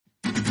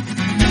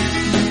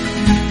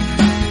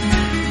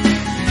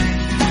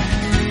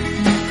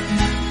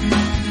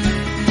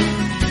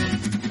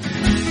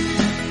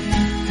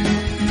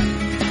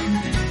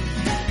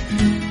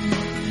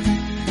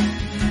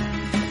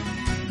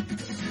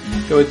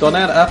各位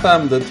 .NET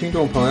FM 的听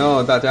众朋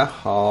友，大家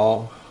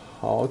好，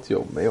好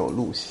久没有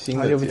录新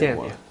的节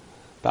目了，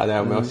大家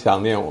有没有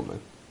想念我们？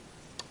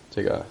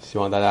这个希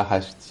望大家还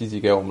是积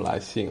极给我们来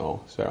信哦。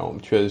虽然我们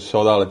确实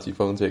收到了几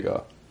封这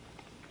个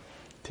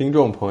听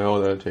众朋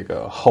友的这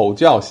个吼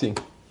叫信，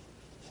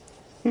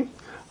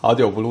好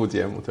久不录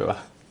节目，对吧？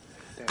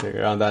这个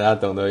让大家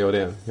等得有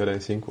点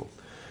辛苦。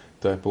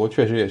对，不过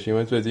确实也是因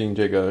为最近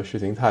这个事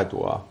情太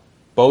多啊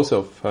 ，both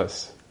of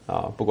us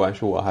啊，不管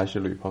是我还是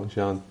吕鹏，实际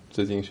上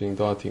最近事情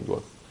都要挺多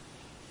的。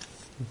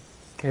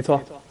没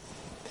错。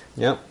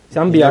Yeah,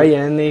 相比而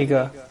言，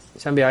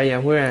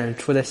微软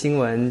出的新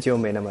闻就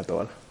没那么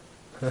多了。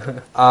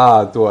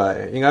啊，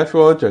对，应该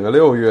说整个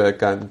6月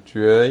感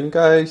觉应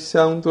该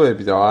相对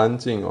比较安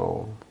静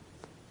哦，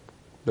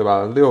对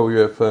吧？6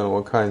月份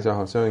我看一下，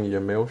好像也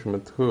没有什么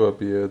特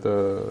别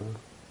的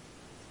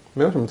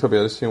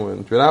新闻，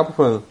绝大部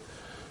分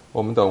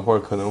我们等会儿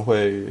可能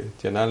会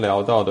简单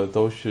聊到的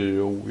都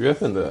是5月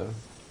份的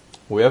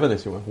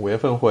新闻，5月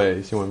份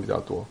会新闻比较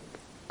多，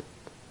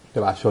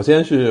对吧？首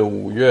先是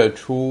5月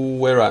初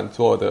微软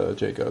做的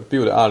这个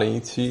Build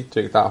 2017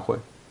这个大会，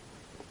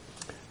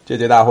这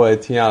届大会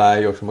听下来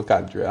有什么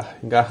感觉啊？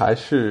应该还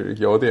是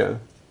有点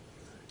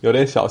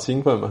小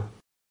兴奋嘛。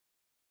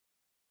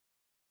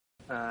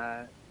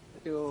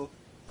就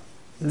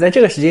在这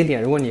个时间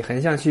点，如果你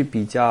横向去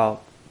比较，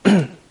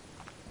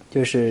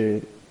就是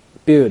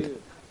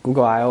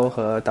Build、Google I/O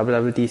和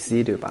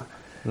WWDC， 对吧？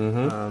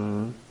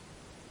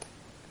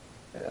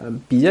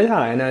比较下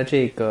来呢，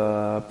这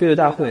个 Build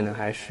大会呢，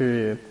还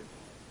是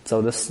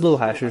走的思路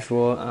还是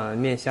说，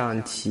面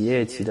向企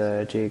业级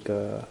的这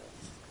个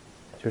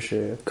就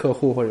是客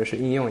户或者是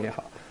应用也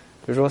好，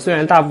就是说虽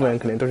然大部分人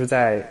可能都是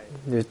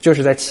就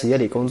是在企业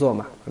里工作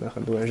嘛，可能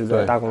很多人是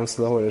在大公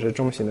司或者是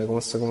中型的公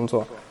司工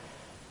作，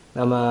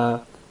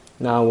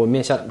那我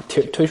面向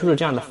推出的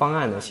这样的方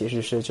案呢，其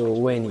实是就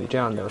为你这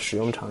样的使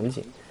用场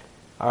景。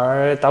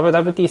而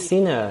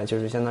WWDC 呢，就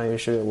是相当于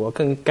是我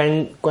更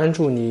关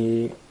注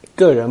你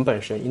个人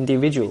本身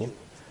individual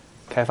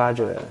开发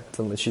者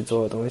怎么去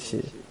做东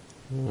西。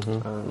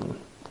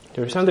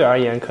就是相对而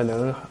言，可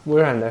能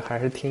微软的还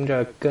是听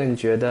着更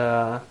觉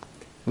得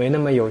没那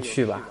么有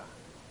趣吧。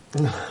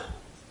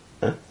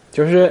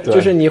就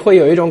是你会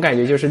有一种感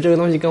觉，就是这个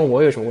东西跟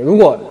我有什么？如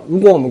果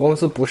我们公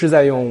司不是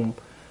在用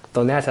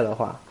 .NET 的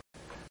话，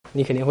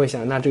你肯定会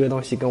想，那这个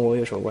东西跟我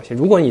有什么关系？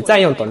如果你在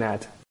用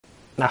 .NET，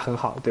 那很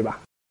好，对吧？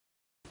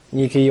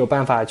你可以有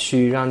办法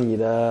去让你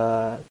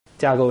的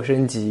架构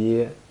升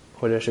级，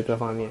或者是各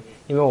方面。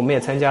因为我们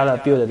也参加了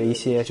Build 的一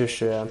些就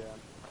是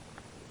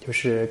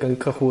跟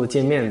客户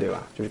见面，对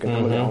吧？就是跟他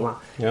们聊嘛。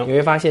你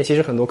会发现，其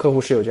实很多客户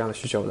是有这样的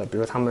需求的，比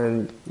如说他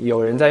们有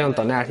人在用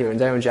 .NET， 有人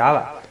在用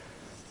Java，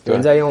 有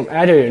人在用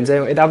Azure， 有人在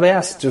用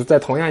AWS， 就是在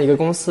同样一个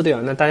公司，对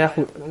吧？那大家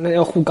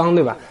要互刚，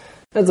对吧？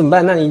那怎么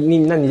办？那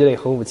你就得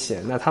核武器。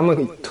那他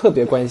们特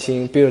别关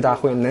心 Build 大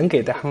会能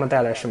给他们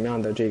带来什么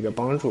样的这个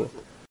帮助。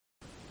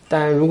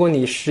但如果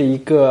你是一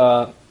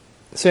个，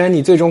虽然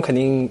你最终肯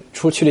定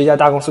去了一家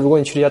大公司，如果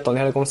你去了一家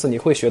 .NET 的公司，你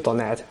会学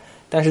 .NET，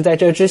 但是在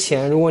这之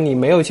前，如果你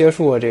没有接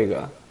触过这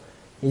个，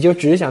你就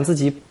只是想自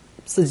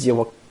己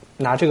我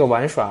拿这个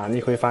玩耍，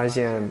你会发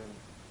现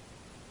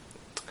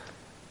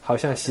好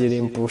像吸引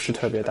力不是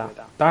特别大。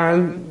当然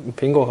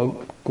苹果和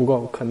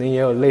Google 可能也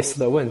有类似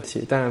的问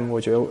题，但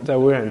我觉得在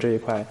微软这一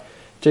块，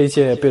这一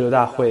届 Build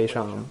大会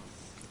上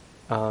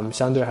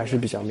相对还是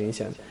比较明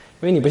显的。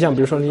因为你不像比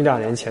如说你2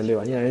年前，对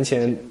吧？你2年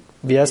前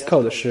VS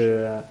Code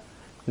是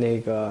那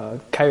个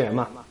开源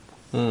嘛，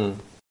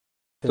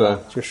对，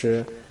就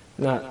是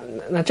那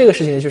这个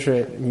事情就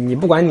是你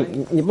不管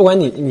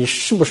你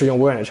是不是用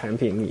微软的产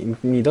品，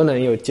你都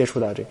能有接触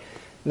到这个。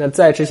那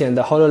在之前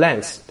的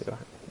HoloLens， 对吧？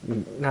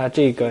那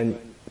这个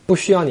不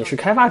需要你是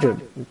开发者，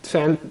虽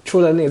然出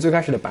了那个最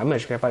开始的版本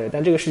是开发者，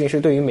但这个事情是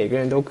对于每个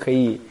人都可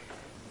以，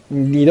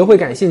你都会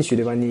感兴趣，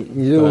对吧？你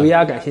对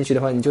VR 感兴趣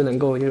的话，你就能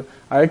够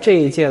而这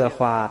一届的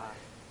话，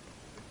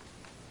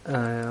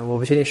我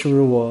不确定是不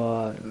是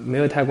我没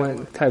有太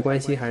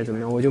关心还是怎么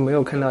样，我就没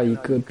有看到一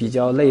个比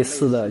较类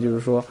似的，就是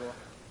说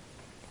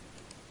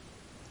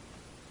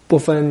不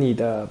分你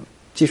的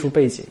技术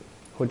背景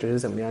或者是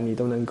怎么样，你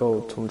都能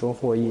够从中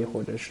获益，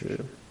或者是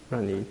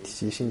让你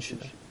提兴趣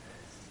的。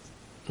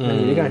那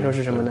你的感受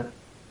是什么呢？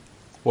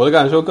我的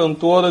感受更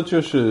多的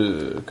就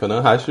是可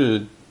能还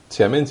是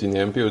前面几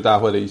年 Build 大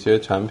会的一些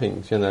产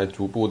品现在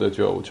逐步的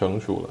就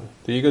成熟了。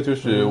第一个就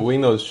是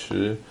Windows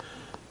 10，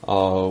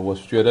我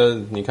是觉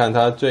得你看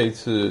它这一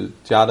次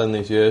加的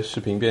那些视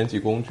频编辑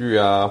工具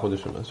啊或者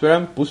什么，虽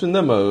然不是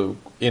那么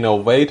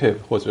innovative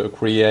或者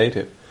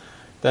creative，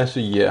 但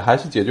是也还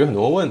是解决很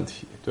多问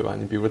题，对吧？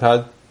你比如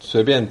它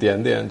随便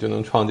点点就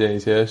能创建一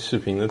些视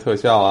频的特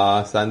效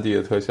啊 3D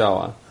的特效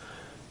啊，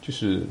就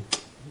是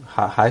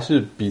还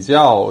是比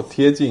较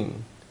贴近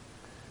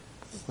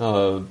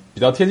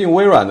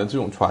微软的这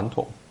种传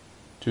统，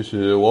就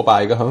是我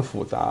把一个很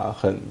复杂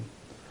很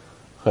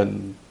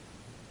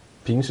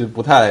平时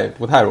不太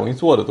容易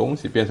做的东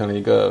西变成了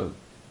一个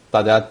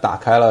大家打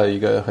开了一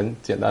个很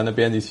简单的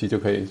编辑器就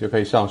可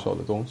以上手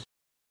的东西。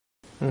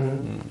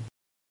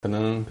可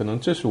能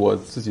这是我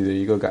自己的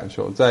一个感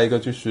受。再一个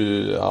就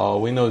是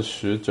Windows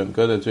 10整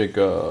个的这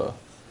个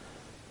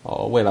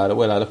未来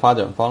的发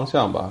展方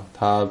向吧，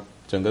它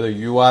整个的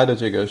UI 的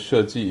这个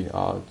设计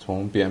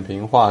从扁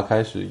平化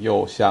开始，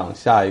又向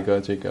下一个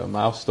这个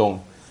milestone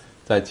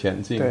在前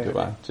进，对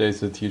吧？这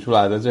次提出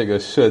来的这个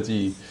设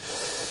计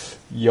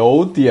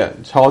有点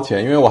超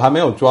前，因为我还没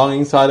有装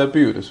Insider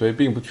Build， 所以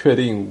并不确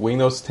定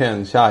Windows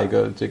 10下一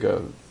个这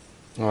个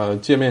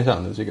界面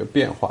上的这个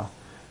变化。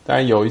当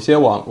然有一些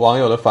网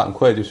友的反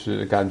馈就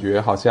是感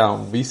觉好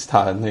像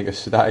Vista 那个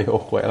时代又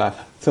回来了，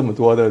这么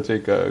多的这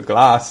个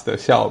Glass 的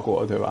效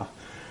果，对吧？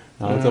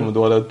然后这么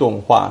多的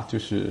动画，就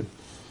是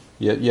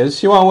也是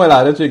希望未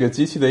来的这个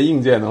机器的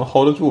硬件能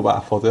hold 得住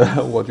吧，否则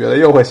我觉得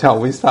又会像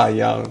Vista 一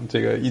样，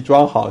这个一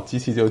装好机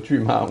器就巨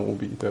慢无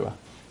比，对吧？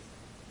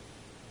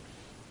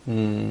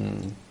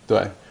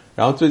对。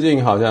然后最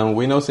近好像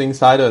Windows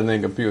Insider 那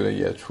个 build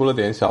也出了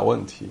点小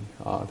问题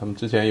他们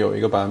之前有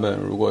一个版本，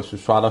如果是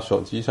刷到手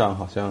机上，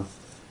好像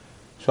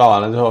刷完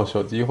了之后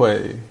手机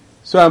会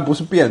虽然不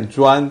是变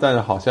砖，但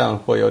是好像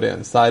会有点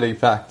side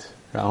effect，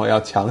 然后要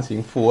强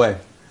行复位，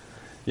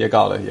也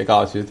搞得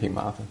其实挺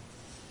麻烦。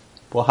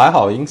不过还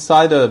好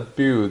Insider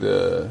build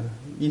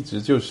一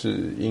直就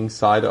是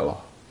Insider 了，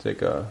这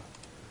个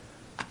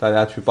大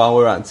家去帮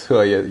微软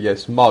测也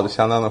是冒着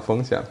相当的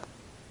风险。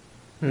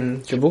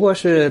只不过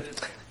是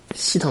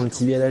系统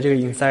级别的这个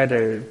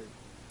Insider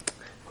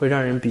会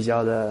让人比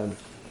较的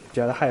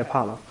害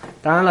怕嘛。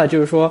当然了，就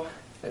是说，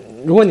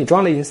如果你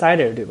装了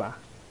Insider， 对吧？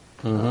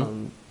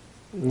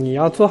你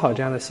要做好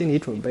这样的心理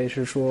准备，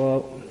是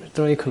说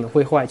东西可能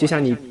会坏，就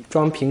像你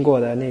装苹果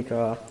的那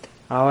个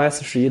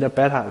iOS 11的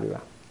beta， 对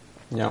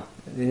吧？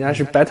人家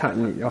是 beta，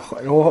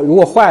 如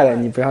果坏了，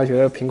你不要觉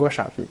得苹果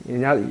傻逼，人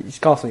家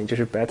告诉你这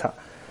是 beta。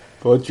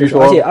据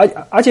说，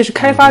而且是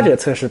开发者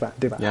测试版，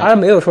对吧？他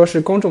没有说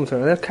是公众测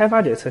试，那开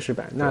发者测试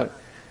版。那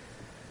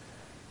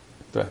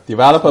对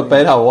Developer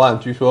Beta 1，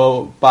据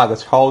说 bug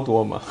超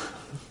多嘛。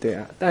对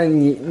啊，但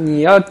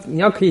你要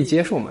可以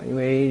接受嘛，因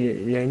为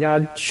人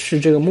家是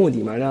这个目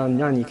的嘛，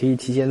让你可以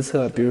提前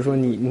测。比如说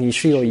你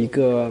是有一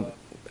个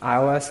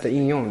iOS 的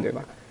应用，对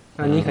吧？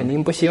那你肯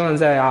定不希望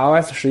在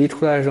iOS 11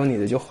出来的时候你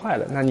的就坏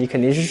了，那你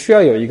肯定是需要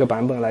有一个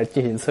版本来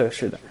进行测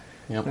试的。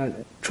那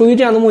出于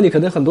这样的目的，可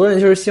能很多人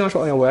就是希望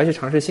说，我要去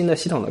尝试新的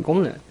系统的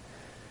功能。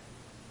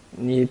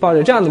你抱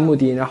着这样的目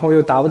的，然后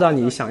又达不到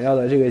你想要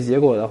的这个结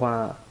果的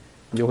话，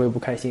你就会不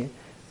开心。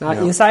那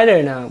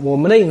Insider 呢？我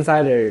们的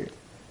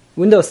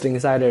Insider，Windows 的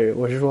Insider，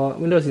 我是说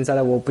Windows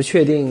Insider， 我不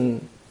确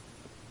定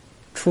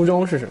初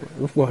衷是什么。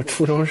如果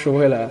初衷是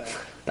为了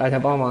大家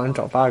帮忙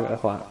找 bug 的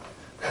话，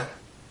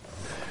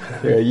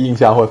这个印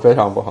象会非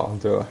常不好，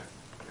对吧？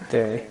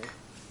对。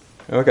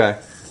OK。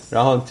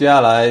然后接下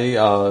来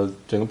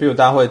整个 Build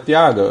大会第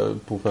二个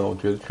部分，我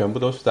觉得全部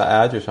都是在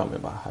Azure 上面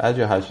吧。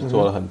Azure 还是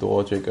做了很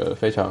多这个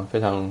非常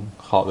非常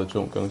好的这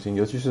种更新，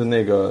尤其是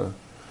那个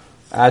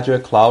Azure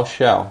Cloud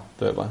Shell，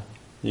 对吧？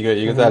一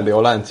个在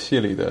浏览器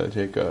里的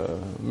这个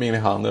命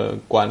令行的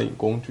管理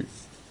工具，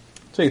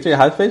这个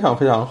还非常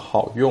非常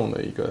好用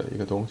的一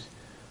个东西，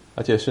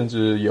而且甚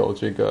至有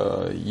这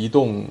个移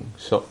动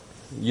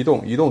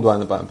端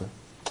的版本，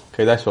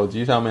可以在手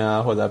机上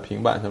面或者在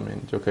平板上面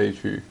就可以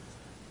去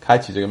开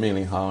启这个命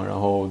令行，然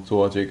后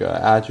做这个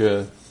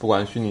Azure 不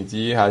管虚拟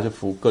机还是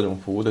各种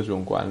服务的这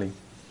种管理。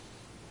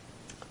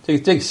这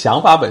个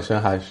想法本身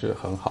还是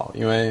很好，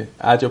因为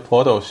Azure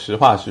Portal 实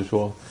话实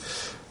说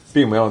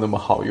并没有那么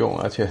好用，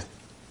而且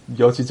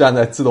尤其站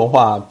在自动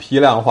化批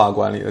量化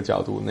管理的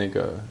角度，那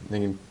个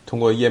通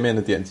过页面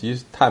的点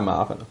击太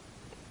麻烦了。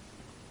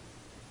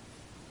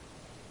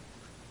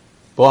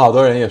不过好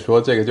多人也说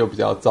这个就比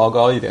较糟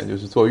糕一点，就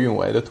是做运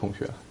维的同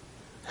学，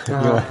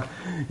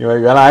因为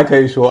原来可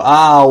以说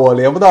我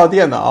连不到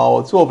电脑，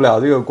我做不了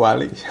这个管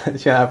理，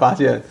现在发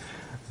现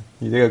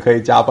你这个可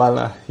以加班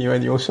了，因为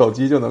你用手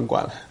机就能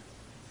管了。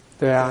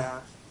对啊，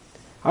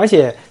而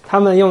且他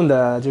们用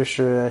的就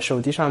是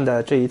手机上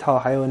的这一套，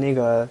还有那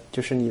个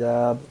就是你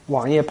的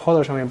网页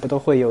Portal 上面不都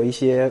会有一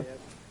些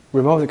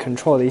Remote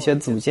Control 的一些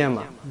组件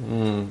嘛？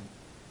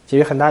其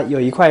实很大有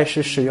一块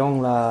是使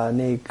用了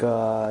那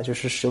个就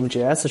是使用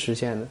JS 实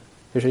现的，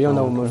就是用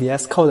的我们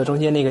VS Code 中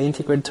间那个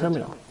Integrated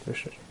Terminal，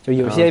 就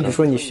有些比如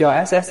说你需要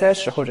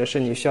SSH 或者是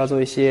你需要做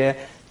一些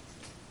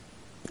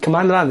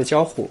Command Line 的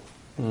交互，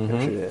就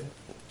是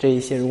这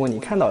一些如果你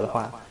看到的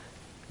话，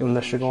用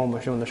的是跟我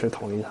们用的是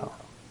同一套。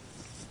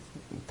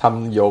他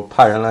们有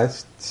派人来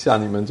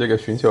向你们这个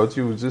寻求技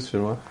术支持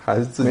吗？还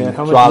是自己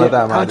抓了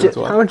代码就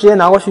做？他们直接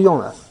拿过去用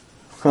了。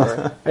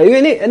因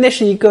为那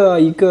是一个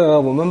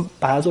我们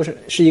把它做成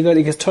是一个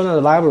external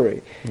的 library，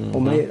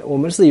我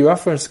们自己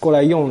reference 过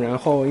来用，然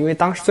后因为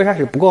当时最开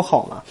始不够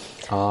好嘛，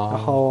然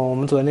后我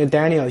们组的那个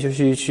Daniel 就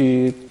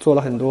去做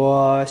了很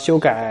多修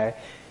改，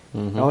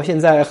然后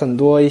现在很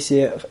多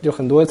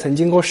很多曾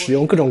经过使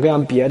用各种各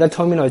样别的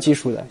terminal 技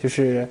术的，就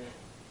是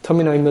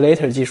terminal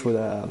emulator 技术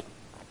的，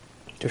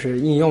就是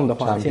应用的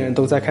话，现在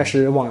都在开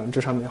始往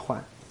这上面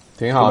换，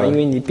挺好的，因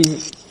为你毕竟。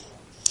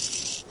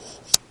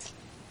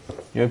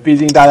因为毕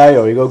竟大家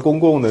有一个公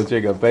共的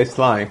这个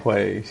baseline，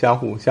 会相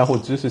互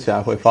支持起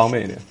来会方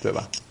便一点，对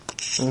吧？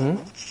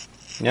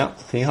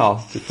挺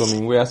好，就说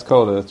明 VS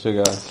Code 的这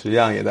个实际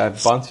上也在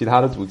帮其他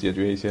的组解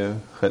决一些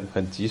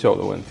很棘手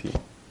的问题。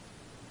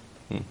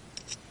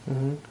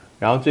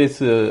然后这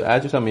次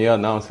Edge 上面也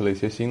announce 了一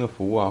些新的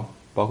服务啊，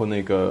包括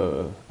那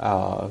个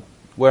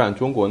微软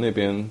中国那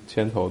边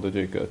牵头的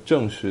这个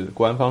正式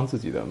官方自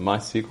己的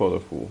MySQL 的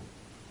服务。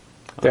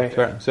对，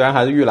虽然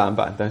还是预览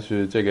版，但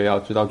是这个要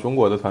知道中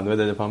国的团队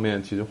在这方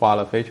面其实花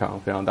了非常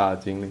非常大的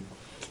精力，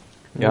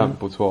也很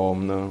不错。我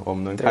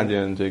们能看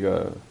见这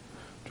个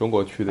中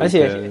国区的一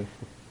些，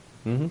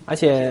而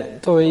且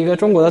作为一个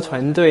中国的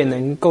团队，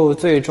能够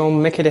最终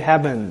make it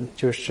happen，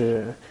 就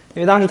是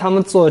因为当时他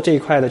们做这一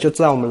块的就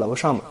坐在我们楼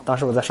上嘛，当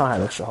时我在上海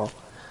的时候，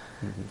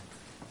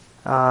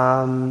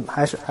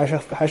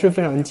还是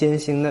非常艰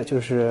辛的，就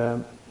是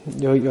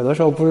有的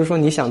时候不是说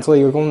你想做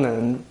一个功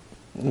能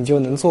你就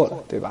能做的，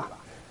对吧？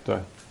对，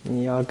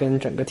你要跟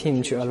整个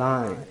team 去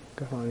align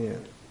各方面。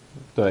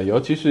对，尤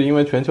其是因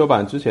为全球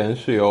版之前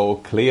是由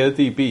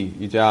ClearDB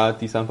一家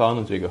第三方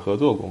的这个合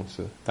作公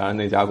司，当然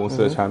那家公司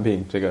的产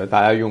品，这个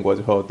大家用过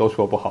之后都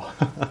说不好，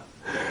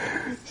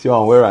希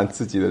望微软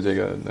自己的这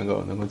个能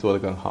够做得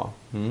更好。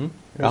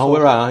然后微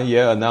软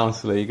也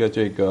announce 了一个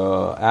这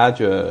个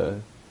Azure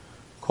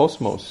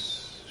Cosmos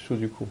数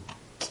据库，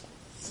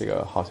这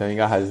个好像应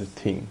该还是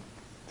挺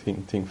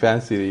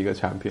fancy 的一个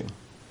产品。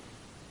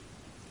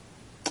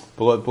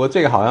不过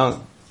这个好像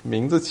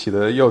名字起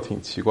的又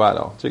挺奇怪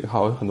的哦，这个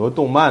好像很多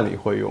动漫里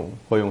会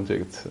用这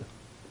个词，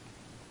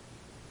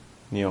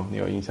你有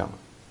印象吗？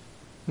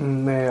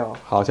没有。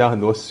好像很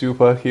多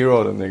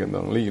superhero 的那个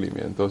能力里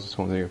面都是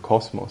从这个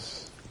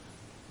Cosmos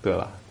得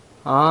来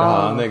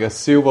啊，那个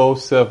Civil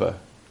Server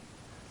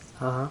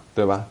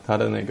对吧？它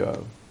的那个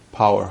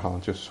power 好像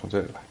就是从这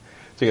里来，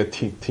这个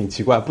挺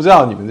奇怪，不知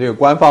道你们这个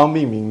官方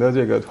命名的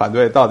这个团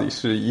队到底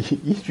是依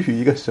据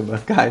一个什么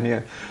概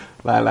念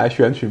来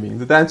选取名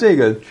字，但这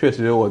个确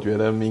实我觉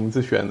得名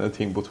字选的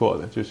挺不错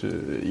的，就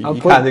是一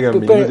看这个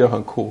名字就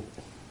很酷。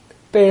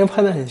被人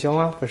喷得很凶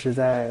啊，不是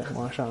在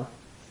网上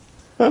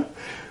喷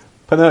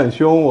得很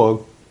凶，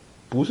我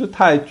不是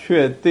太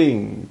确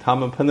定他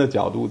们喷的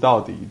角度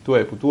到底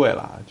对不对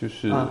啦，就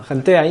是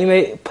很对啊，因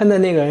为喷的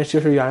那个人就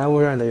是原来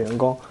微软的员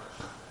工，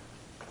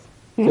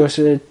就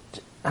是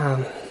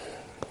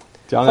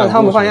讲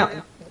他们换样，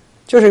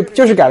就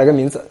是改了个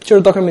名字，就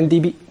是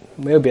DocumentDB，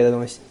 没有别的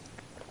东西。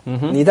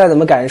你再怎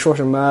么改说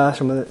什么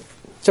什么，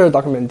就是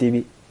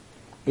DocumentDB，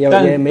 也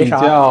没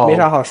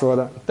啥好说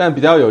的。但比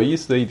较有意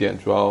思的一点，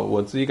主要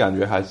我自己感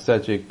觉还是在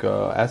这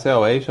个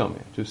SLA 上面，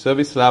就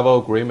Service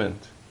Level Agreement，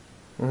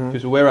就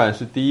是微软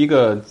是第一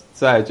个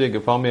在这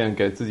个方面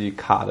给自己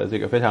卡的这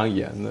个非常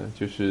严的，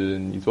就是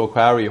你做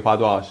query 花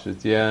多少时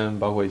间，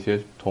包括一些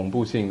同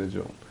步性的这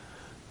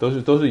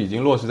种，都是已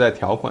经落实在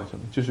条款上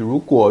面。就是如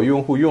果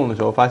用户用的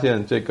时候发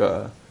现这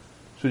个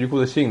数据库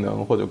的性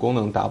能或者功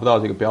能达不到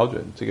这个标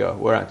准，这个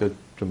微软就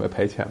准备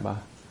赔钱吧。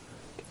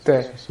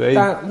对，所以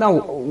那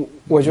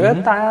我觉得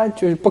大家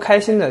就是不开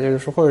心的，就是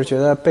说或者觉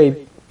得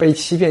被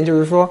欺骗，就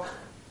是说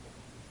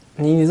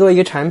你做一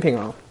个产品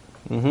啊，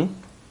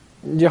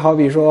你就好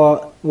比说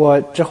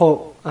我之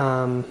后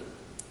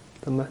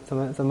怎么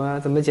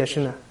解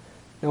释呢？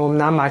那我们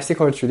拿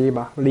MySQL 举例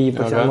吧，利益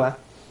不相关。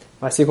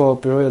MySQL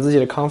比如说有自己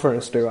的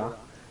conference 对吧？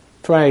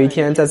突然有一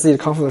天在自己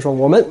的 conference 说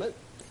我们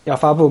要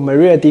发布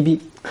MariaDB。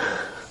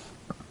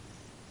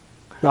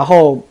然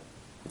后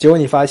结果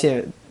你发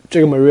现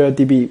这个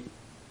MariaDB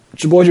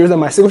直播就是在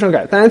MySQL 上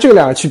改，当然这个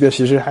两个区别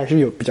其实还是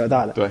有比较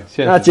大的。对，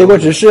那结果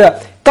只是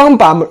刚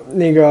把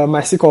那个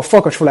MySQL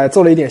fork 出来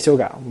做了一点修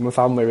改，我们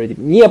发布 MariaDB，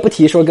 你也不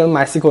提说跟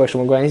MySQL 有什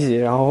么关系，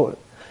然后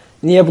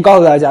你也不告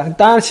诉大家。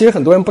当然其实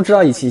很多人不知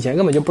道，以前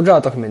根本就不知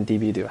道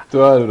DocumentDB 对吧？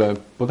对，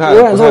不太。微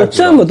软做了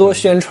这么多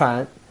宣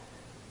传，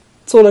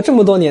做了这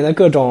么多年的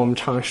各种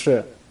尝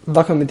试，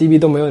 DocumentDB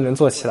都没有人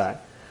做起来。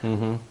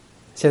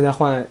现在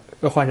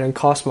又换成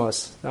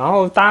Cosmos， 然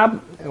后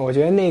我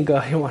觉得那个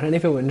网上那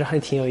篇文章还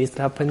挺有意思，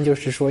他喷就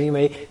是说，因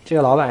为这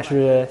个老板其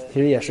实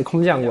也是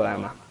空降过来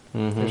嘛，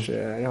就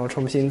是让我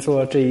重新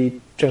做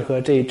整合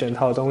这一整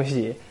套东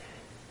西，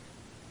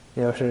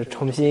又是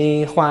重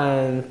新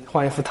换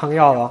一副汤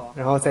药了，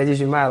然后再继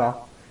续卖了，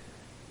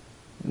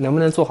能不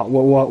能做好？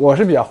我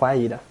是比较怀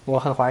疑的，我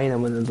很怀疑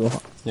能不能做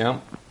好。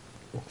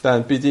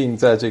但毕竟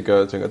在这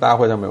个整个大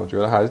会上面，我觉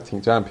得还是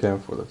挺占篇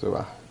幅的，对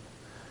吧？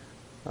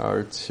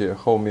而且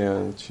后面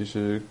其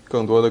实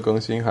更多的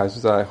更新还是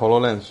在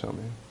HoloLens 上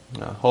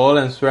面。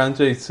HoloLens 虽然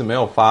这一次没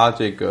有发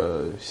这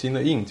个新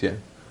的硬件，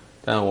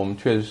但我们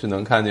确实是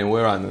能看见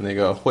微软的那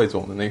个汇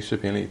总的那个视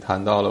频里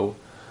谈到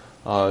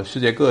了世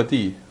界各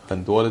地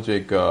很多的这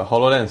个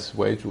HoloLens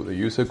为主的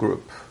user group，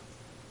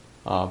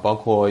 包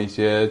括一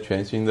些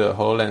全新的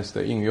HoloLens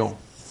的应用。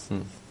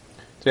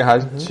这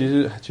其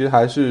实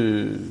还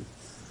是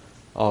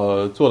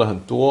做了很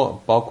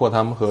多，包括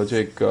他们和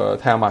这个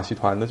太阳马戏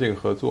团的这个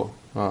合作。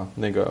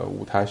那个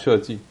舞台设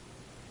计，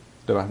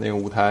对吧？那个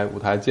舞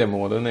台建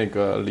模的那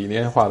个理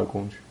念化的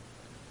工具，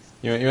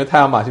因为太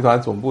阳马戏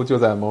团总部就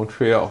在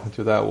Montreal，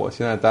 就在我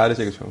现在待的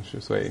这个城市，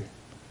所以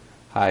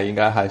应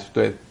该还是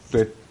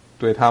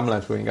对他们来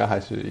说应该还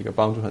是一个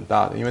帮助很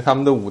大的，因为他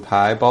们的舞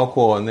台包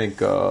括那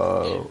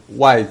个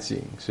外景，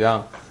实际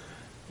上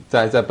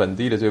在本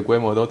地的这个规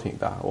模都挺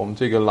大。我们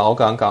这个老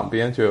港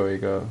边就有一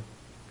个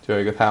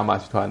太阳马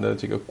戏团的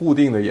这个固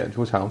定的演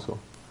出场所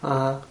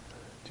啊，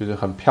就是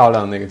很漂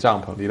亮的那个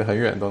帐篷，离得很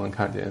远都能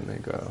看见那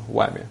个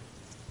外面。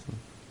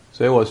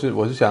所以我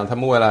是想，他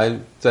们未来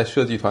在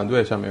设计团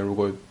队上面，如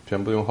果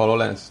全部用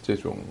HoloLens 这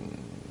种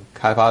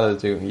开发的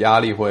这种压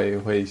力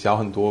会小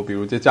很多。比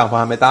如这帐篷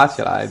还没搭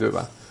起来，对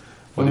吧？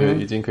我觉得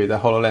已经可以在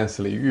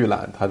HoloLens 里预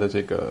览它的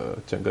这个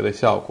整个的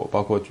效果，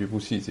包括局部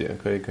细节，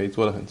可以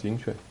做得很精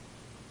确。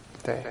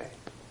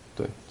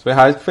对，所以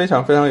还非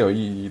常非常有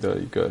意义的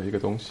一个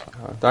东西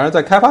啊。当然，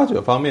在开发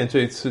者方面，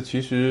这一次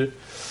其实，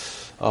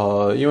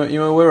因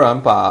为微软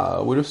把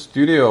Visual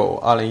Studio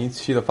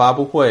 2017的发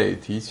布会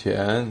提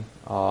前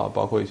啊，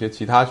包括一些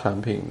其他产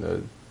品的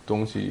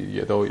东西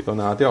也都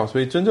拿掉，所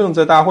以真正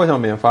在大会上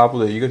面发布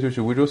的一个就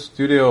是 Visual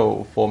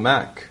Studio for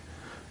Mac，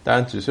 当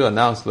然只是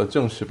announce 了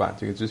正式版，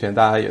这个之前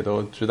大家也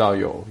都知道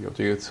有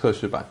这个测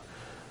试版，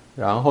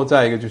然后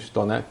再一个就是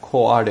 .NET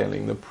Core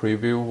 2.0 的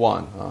Preview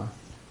One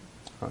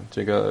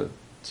这个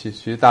其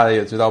实大家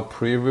也知道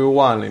Preview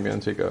One 里面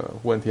这个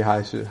问题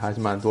还是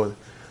蛮多的。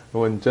如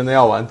果你真的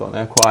要玩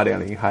 .NET Core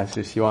 2.0， 还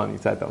是希望你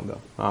再等等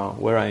啊。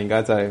微软应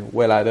该在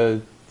未来的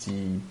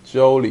几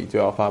周里就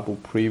要发布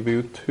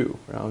Preview 2，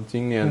 然后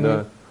今年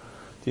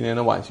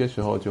的晚些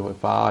时候就会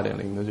发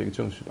 2.0 的这个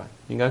正式版。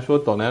应该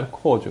说 .NET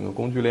Core 整个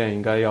工具链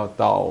应该要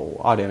到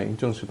 2.0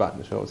 正式版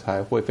的时候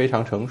才会非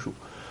常成熟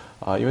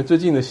因为最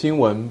近的新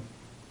闻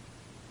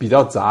比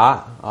较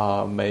杂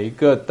每一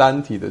个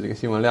单体的这个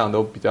新闻量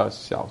都比较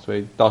小，所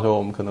以到时候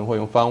我们可能会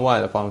用番外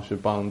的方式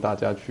帮大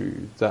家去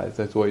再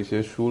做一些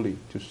梳理，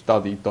就是到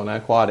底 .NET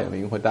Core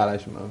 2.0 会带来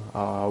什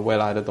么未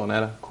来的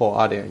 .NET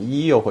Core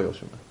 2.1 又会有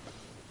什么。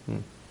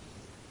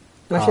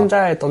那现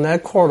在 .NET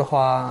Core 的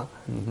话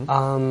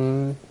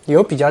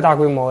有比较大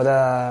规模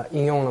的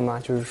应用了吗？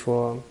就是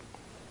说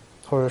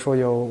或者说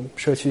有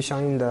社区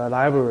相应的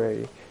library，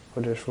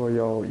 或者说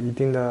有一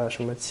定的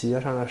什么企业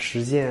上的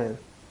实践？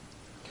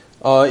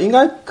应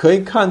该可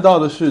以看到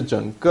的是，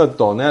整个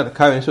 .NET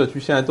开源社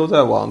区现在都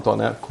在往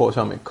 .NET Core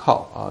上面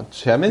靠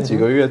前面几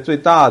个月最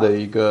大的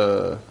一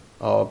个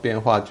变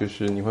化就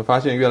是你会发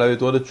现越来越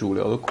多的主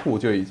流的库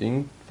就已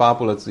经发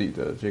布了自己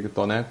的这个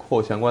 .NET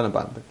Core 相关的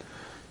版本，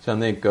像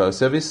那个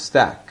Service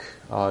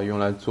Stack 用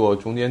来做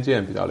中间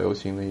件比较流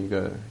行的一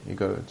个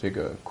这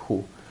个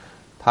库，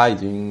它已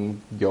经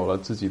有了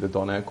自己的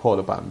 .NET Core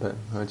的版本，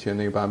而且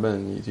那个版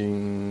本已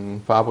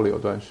经发布了有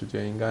段时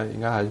间，应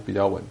该还是比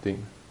较稳定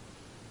的。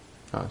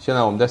现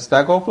在我们在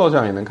Stack Overflow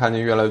上也能看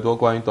见越来越多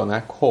关于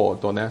 .NET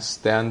Core、.NET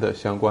Standard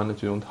相关的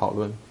这种讨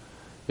论，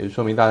也就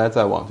说明大家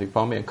在往这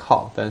方面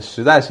靠。但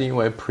实在是因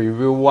为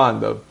Preview One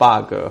的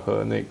bug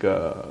和那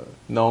个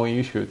known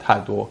issue 太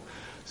多，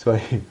所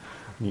以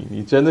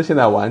你真的现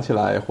在玩起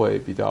来会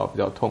比较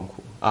痛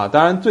苦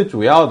当然最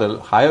主要的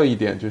还有一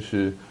点就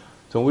是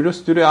从 Visual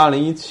Studio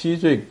 2017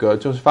这个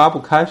正式发布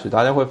开始，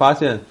大家会发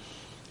现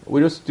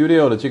Visual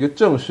Studio 的这个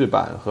正式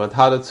版和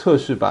它的测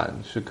试版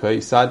是可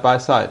以 side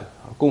by side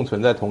共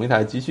存在同一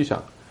台机器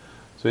上，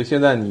所以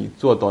现在你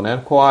做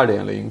 .NET Core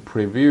 2.0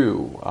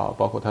 Preview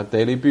包括它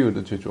Daily Build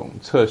的这种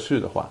测试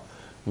的话，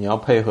你要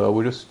配合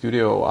Visual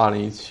Studio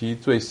 2017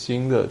最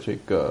新的这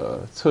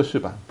个测试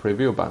版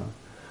Preview 版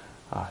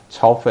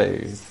超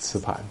费磁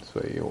盘，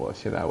所以我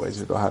现在为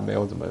止都还没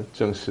有怎么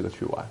正式的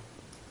去玩。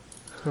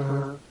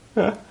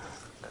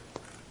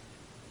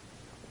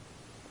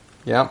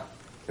Yeah，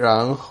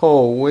 然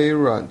后微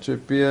软这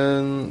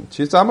边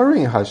其实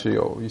Xamarin 还是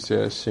有一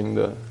些新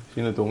的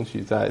东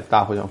西在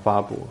大会上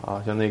发布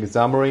像那个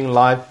Xamarin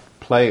Live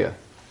Player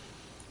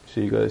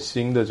是一个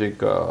新的这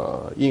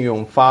个应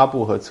用发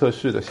布和测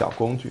试的小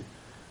工具，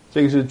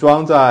这个是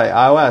装在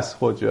iOS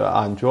或者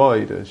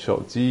Android 的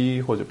手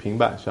机或者平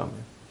板上面，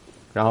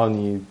然后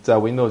你在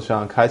Windows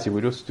上开启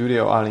Visual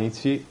Studio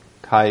 2017，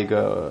开一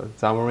个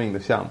Xamarin 的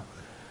项目，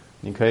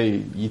你可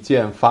以一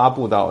键发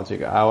布到这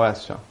个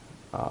iOS 上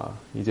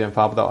一键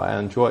发布到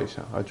Android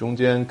上，而中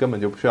间根本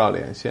就不需要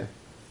连线。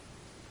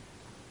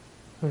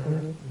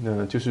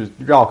就是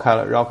绕开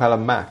了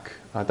Mac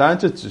当然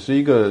这只是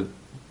一个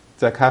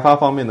在开发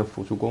方面的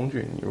辅助工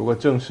具，你如果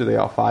正式的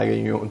要发一个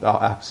应用到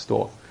App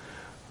Store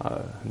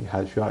你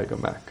还需要一个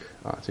Mac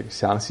这个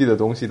详细的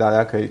东西大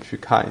家可以去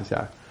看一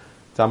下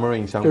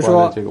Xamarin 相关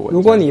的这个文章。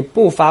如果你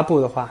不发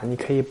布的话，你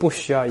可以不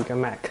需要一个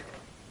Mac。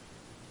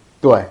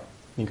对，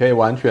你可以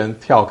完全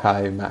跳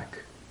开 Mac。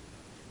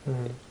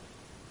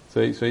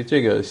所以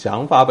这个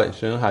想法本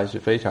身还是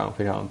非常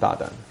非常大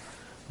胆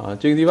的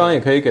这个地方也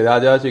可以给大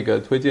家这个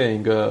推荐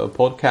一个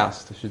podcast，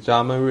 是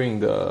Xamarin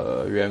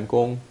的员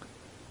工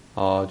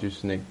就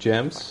是那个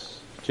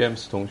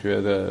James 同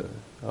学的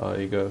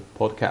一个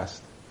podcast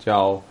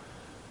叫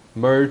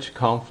Merge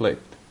Conflict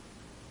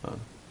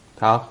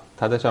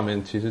他在上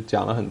面其实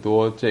讲了很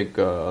多这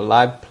个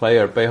Live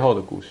Player 背后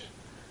的故事，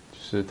就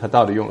就是它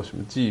到底用了什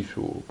么技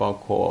术，包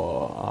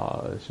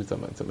括是怎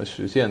么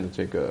实现的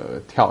这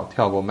个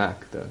跳过 Mac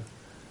的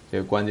这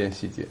个关键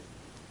细节，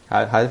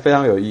还是非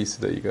常有意思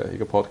的一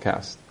个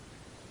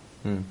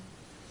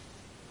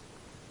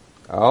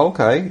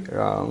podcast。OK，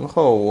 然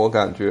后我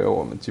感觉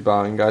我们基本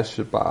上应该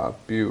是把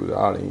Build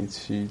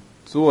 2017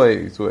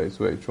最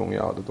重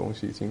要的东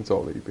西已经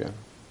走了一遍。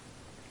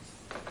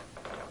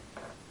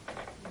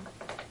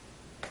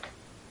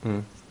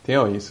挺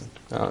有意思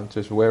啊，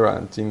这是微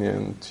软今年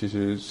其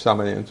实上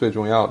半年最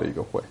重要的一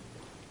个会。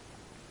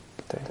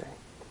对。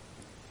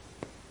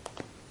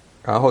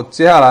然后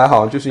接下来好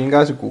像就是应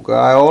该是谷歌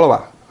I/O 了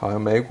吧？好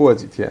像没过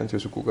几天就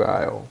是谷歌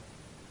I/O。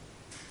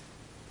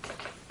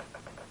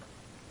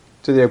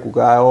这届谷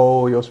歌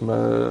I/O 有什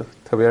么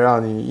特别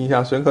让你印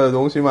象深刻的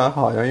东西吗？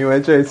好像因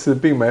为这一次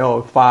并没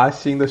有发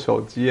新的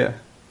手机，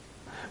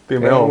并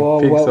没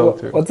有 Pixel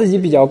 2。我自己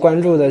比较关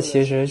注的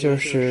其实就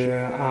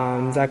是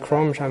在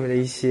Chrome 上面的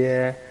一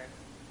些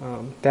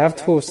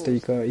DevTools 的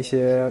一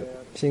些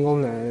新功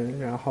能，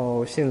然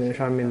后性能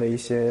上面的一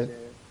些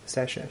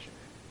session。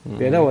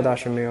别的我倒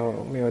是没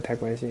有太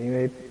关心，因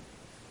为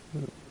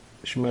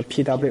什么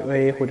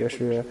PWA 或者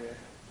是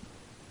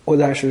我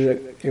暂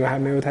时因为还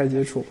没有太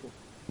接触。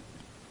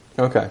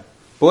OK，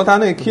 不过它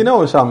那个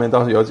Keynote 上面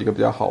倒是有几个比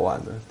较好玩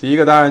的。第一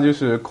个当然就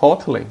是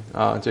Kotlin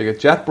啊，这个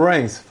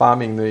JetBrains 发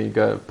明的一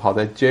个跑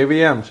在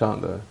JVM 上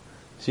的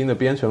新的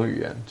编程语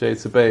言，这一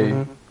次被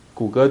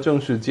谷歌正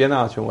式接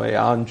纳成为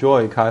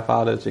Android 开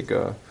发的这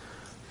个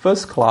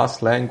First Class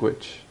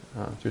Language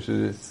啊，就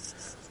是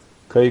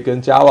可以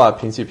跟 Java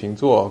平起平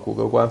坐，谷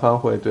歌官方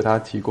会对它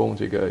提供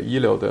这个一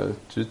流的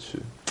支持。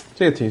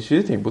这个其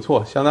实挺不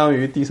错，相当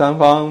于第三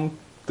方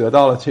得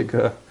到了这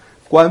个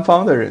官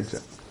方的认证。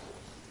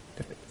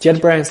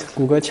JetBrains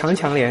谷歌强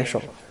联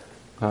手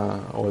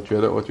我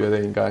觉得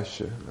应该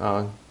是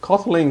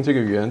Kotlin 这个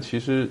语言其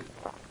实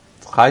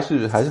还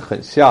是很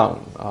像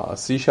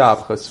C#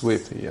 和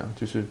Swift 一样，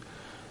就是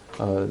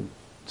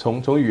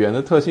从语言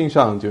的特性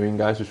上就应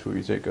该是属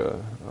于这个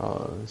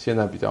现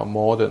在比较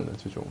modern 的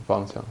这种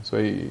方向。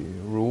所以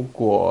如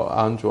果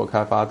安卓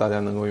开发大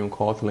家能够用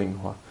Kotlin 的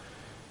话，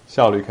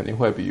效率肯定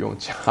会比用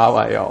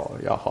Java 要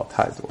好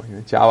太多，因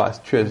为 Java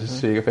确实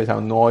是一个非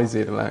常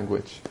noisy 的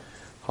language。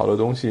好多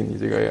东西你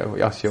这个也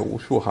要写无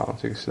数行，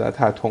这个实在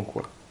太痛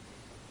苦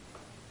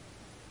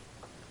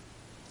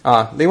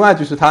了。另外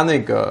就是它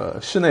那个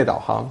室内导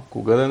航，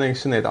谷歌的那个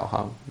室内导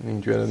航，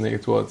你觉得那个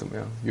做的怎么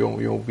样？用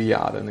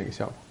VR 的那个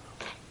效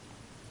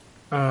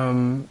果？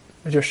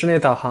就室内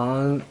导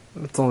航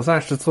总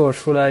算是做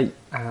出了你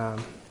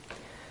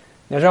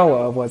要知道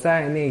我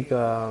在那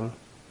个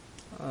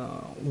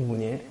5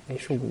年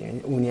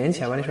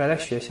前吧，那时候还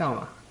在学校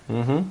嘛。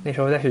那时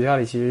候在学校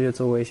里其实就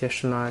做过一些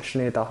室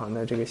内导航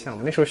的这个项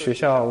目。那时候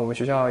我们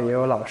学校也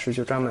有老师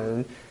就专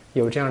门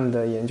有这样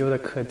的研究的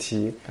课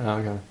题。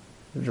OK，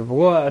 只不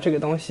过这个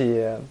东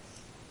西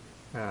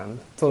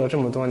做了这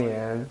么多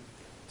年，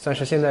算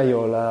是现在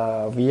有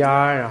了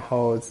VR， 然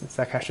后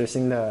再开始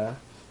新的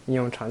应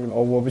用场景吧。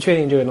我不确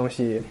定这个东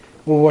西，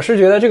我是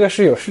觉得这个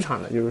是有市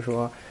场的，就是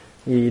说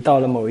你到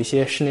了某一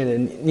些室内的，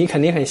你肯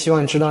定很希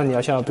望知道你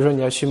要像比如说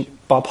你要去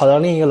跑到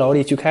另一个楼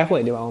里去开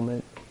会，对吧？我们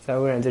在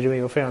微软在这边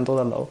有非常多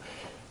的楼，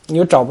你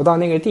又找不到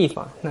那个地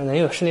方，那能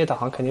有室内导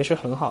航肯定是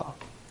很好。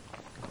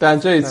但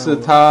这一次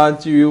它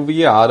基于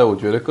VR 的，我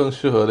觉得更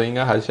适合的应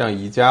该还是像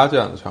宜家这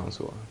样的场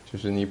所，就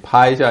是你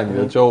拍一下你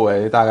的周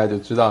围，大概就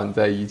知道你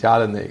在宜家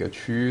的哪个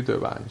区，对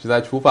吧？你是在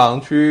厨房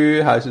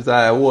区，还是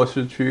在卧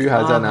室区，还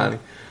是在哪里，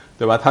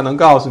对吧？它能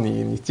告诉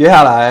你接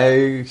下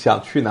来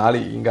想去哪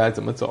里，应该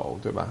怎么走，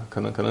对吧？可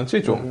能这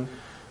种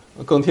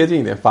更贴近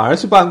一点。反而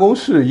是办公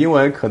室，因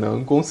为可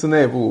能公司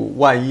内部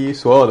万一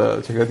所有的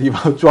这个地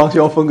方装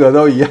修风格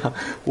都一样，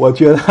我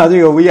觉得它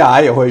这个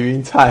VR 也会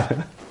晕菜的。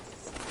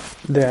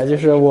对啊，就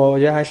是我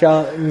觉得还是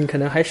要，可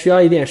能还需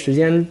要一点时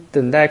间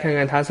等待，看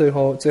看它最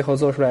后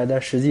做出来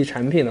的实际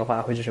产品的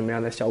话会是什么样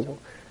的效果。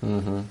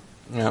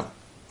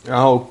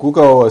然后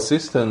Google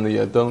Assistant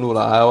也登录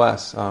了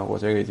iOS 我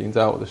这个已经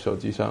在我的手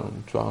机上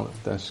装了，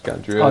但是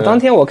感觉当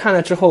天我看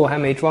了之后我还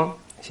没装，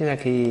现在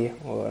可以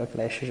我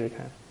来试试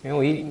看，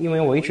因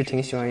为我一直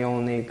挺喜欢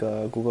用那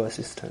个 Google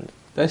Assistant 的，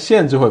但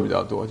限制会比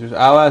较多，就是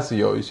iOS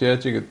有一些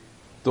这个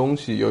东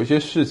西，有一些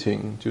事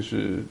情就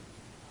是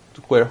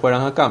会让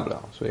它干不了，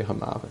所以很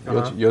麻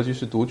烦，尤其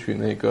是读取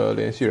那个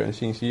联系人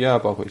信息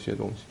包括一些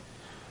东西。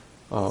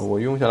我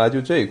用下来就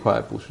这一块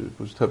不是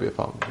特别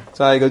方便。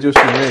再一个就是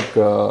那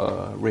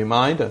个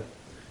Reminder，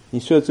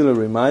 你设置了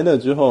Reminder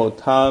之后，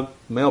它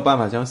没有办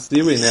法像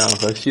Siri 那样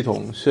和系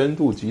统深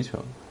度集成。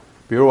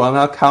比如我让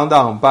它 count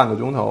down 半个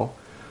钟头，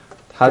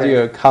它这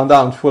个 count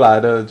down 出来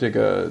的这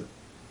个，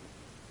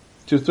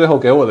就最后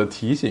给我的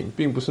提醒，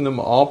并不是那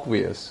么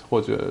obvious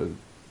或者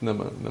那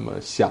么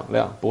响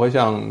亮，不会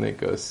像那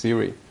个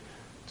Siri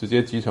直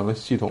接集成了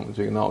系统的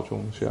这个闹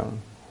钟，这样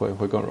会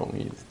更容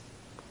易的。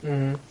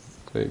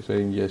所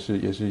以也是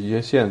一些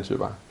限制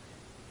吧。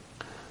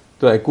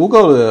对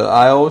Google 的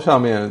I/O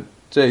上面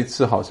这一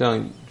次好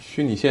像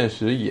虚拟现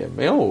实也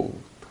没有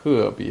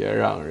特别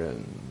让人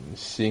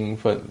兴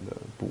奋的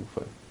部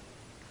分。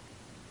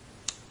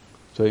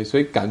所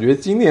以感觉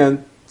今年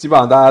基本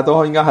上大家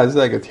都应该还是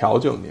在一个调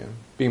整年，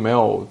并没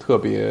有特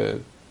别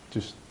就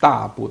是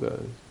大步的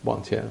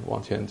往前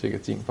这个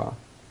进发，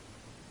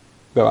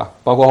对吧？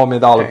包括后面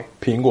到了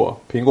苹果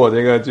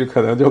这个就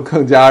可能就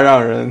更加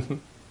让人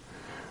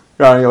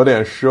有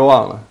点失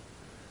望了。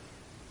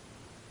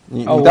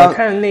我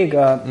看那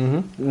个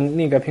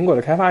那个苹果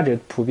的开发者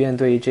普遍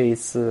对这一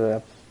次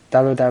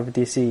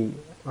WWDC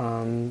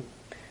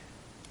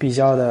比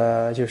较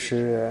的就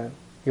是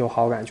有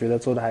好感，觉得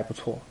做的还不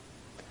错。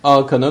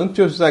可能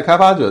就是在开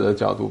发者的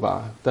角度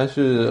吧，但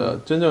是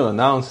真正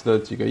announce 的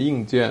几个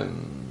硬件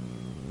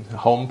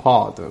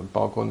，HomePod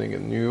包括那个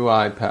New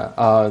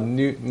iPad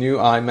New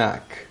iMac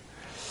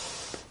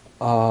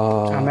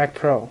iMac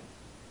Pro，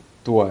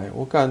 对，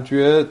我感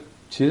觉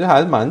其实还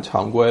是蛮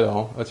常规的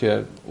哦，而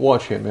且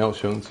Watch 也没有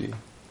升级。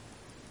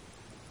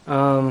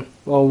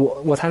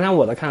我谈谈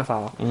我的看法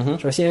啊。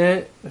首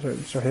先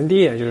第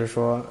一点就是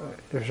说，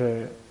就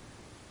是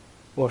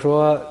我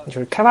说就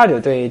是开发者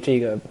对这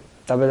个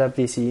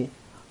WWDC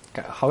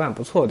好感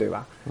不错，对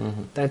吧？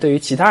但对于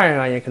其他人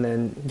而言，可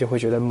能就会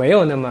觉得没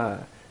有那么，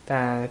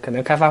但可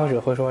能开发者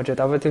会说，这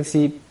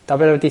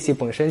WWDC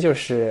本身就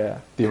是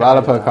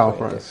Developer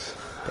Conference。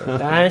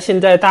当然，现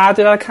在大家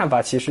对他的看法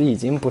其实已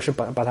经不是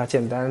把它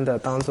简单的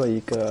当做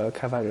一个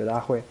开发者大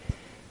会，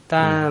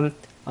但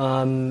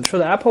说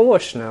到 Apple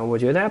Watch 呢，我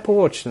觉得 Apple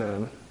Watch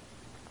呢，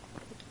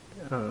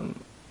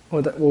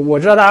我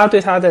知道大家对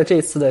它的这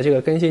次的这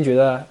个更新觉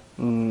得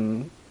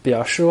比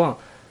较失望，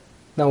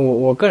但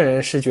我个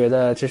人是觉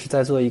得这是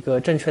在做一个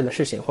正确的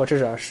事情，或至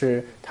少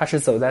是它是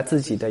走在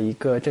自己的一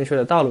个正确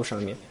的道路上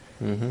面。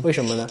为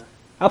什么呢？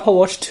 Apple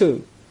Watch 2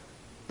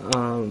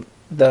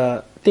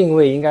的定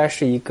位应该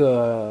是一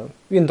个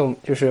运动，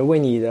就是为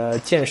你的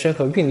健身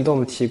和运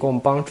动提供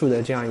帮助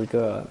的这样一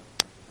个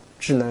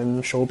智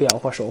能手表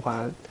或手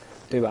环，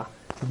对吧？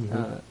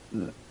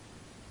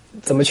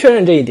怎么确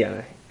认这一点呢？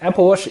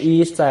 Apple Watch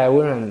 1在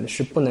微软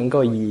是不能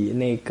够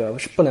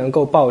是不能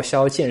够报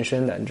销健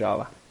身的，你知道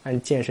吧？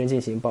按健身进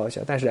行报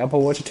销，但是 Apple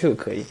Watch 2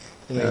可以，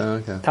因为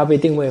它被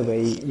定位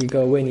为一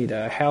个为你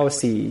的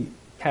health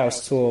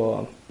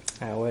做，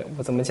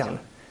我怎么讲呢？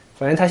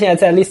反正它现在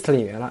在 list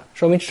里面了，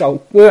说明至少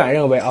微软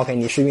认为 OK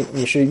你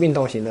是运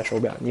动型的手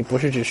表，你不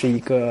是只是一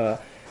个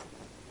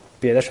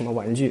别的什么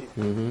玩具。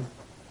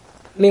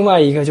另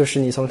外一个就是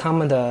你从他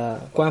们的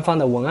官方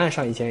的文案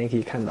上以前也可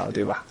以看到，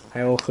对吧？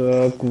还有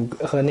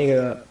和那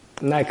个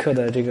耐克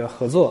的这个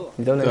合作，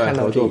你都能看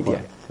到这一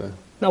点。对。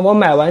那我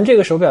买完这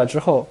个手表之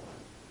后，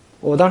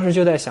我当时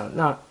就在想，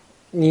那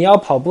你要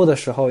跑步的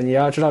时候，你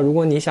要知道，如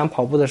果你想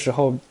跑步的时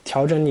候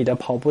调整你的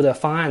跑步的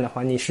方案的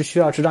话，你是需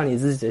要知道你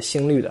自己的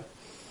心率的。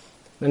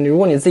那如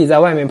果你自己在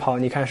外面跑，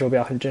你看手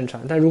表很正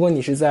常，但如果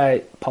你是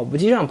在跑步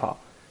机上跑，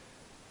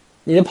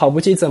你的跑步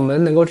机怎么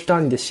能够知道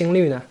你的心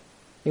率呢？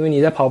因为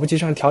你在跑步机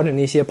上调整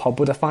那些跑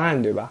步的方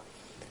案，对吧？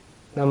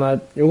那么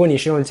如果你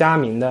是用佳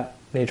明的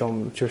那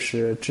种就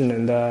是智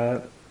能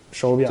的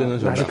手表，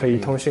那是可以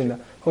通讯的。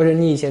或者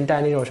你以前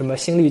带那种什么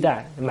心率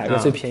带，买个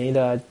最便宜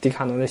的迪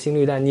卡侬的心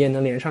率带，你也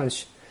能连上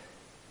去。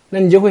那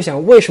你就会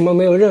想，为什么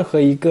没有任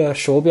何一个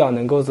手表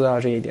能够做到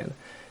这一点呢？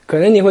可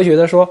能你会觉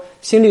得说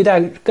心率带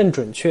更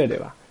准确，对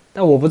吧？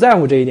但我不在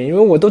乎这一点，因为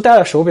我都戴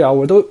了手表，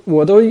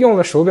我都用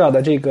了手表的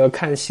这个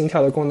看心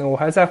跳的功能，我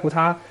还在乎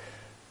它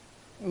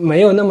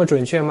没有那么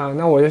准确吗？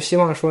那我就希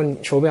望说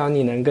手表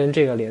你能跟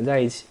这个连在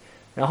一起。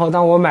然后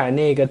当我买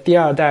那个第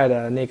二代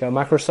的那个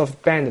Microsoft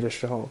Band 的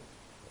时候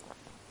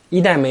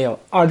，1代没有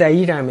，2代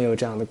依然没有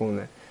这样的功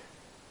能，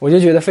我就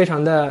觉得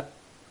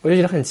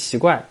很奇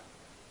怪。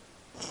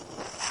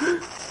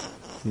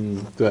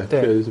对，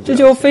这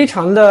就非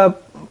常的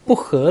不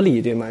合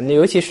理，对吗？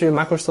尤其是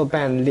Microsoft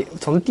Band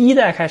从第1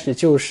代开始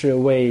就是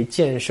为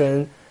健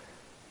身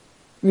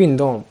运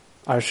动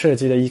而设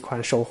计的一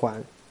款手环，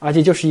而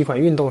且就是一款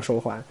运动手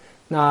环，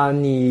那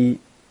你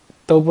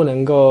都不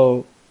能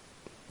够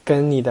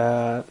跟你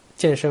的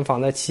健身房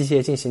的器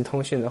械进行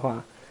通讯的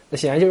话，那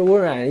显然就是微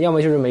软要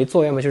么就是没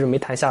做，要么就是没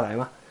谈下来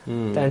嘛。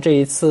但这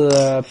一次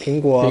苹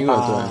果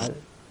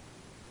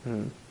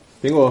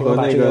和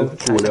那个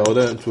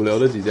主流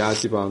的几家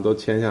基本上都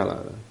签下来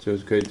了，就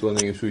是可以做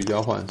那个数据交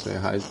换，所以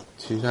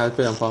其实还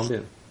非常方便。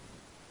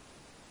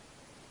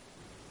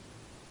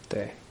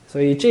对，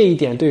所以这一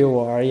点对于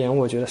我而言，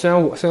我觉得虽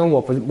然我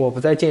不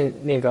在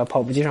那个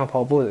跑步机上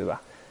跑步，对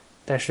吧？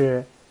但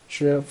是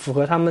符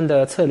合他们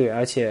的策略，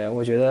而且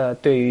我觉得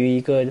对于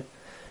一个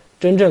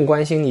真正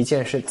关心你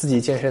自己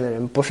健身的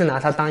人，不是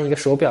拿它当一个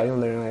手表用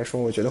的人来说，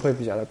我觉得会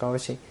比较的高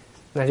兴。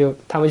那就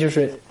他们就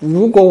是，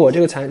如果我这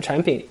个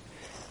产品，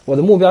我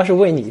的目标是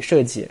为你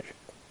设计，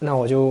那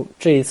我就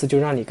这一次就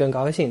让你更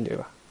高兴，对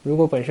吧？如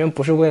果本身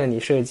不是为了你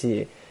设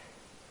计，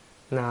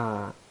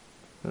那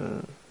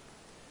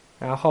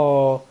然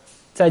后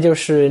再就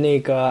是那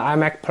个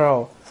iMac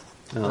Pro，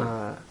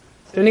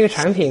就那个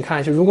产品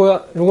看，就如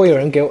果有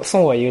人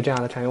送我一个这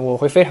样的产品，我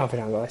会非常非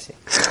常高兴。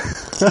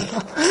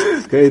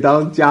可以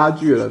当家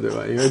具了，对吧？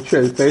因为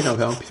确实非常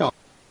非常漂亮。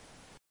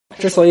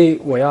之所以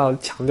我要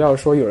强调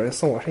说有人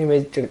送我，是因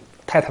为这个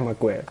太他妈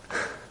贵了。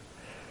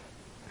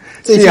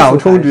信仰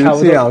充值，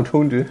信仰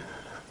充值，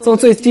做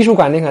最基础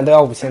款那款都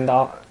要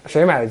$5000，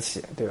谁买得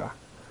起，对吧？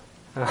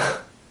啊，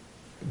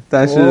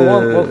但是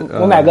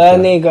我买个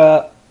那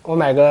个，我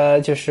买个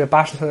就是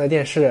80寸的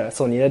电视，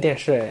索尼的电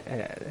视，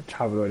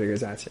差不多这个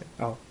价钱。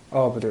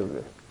不对，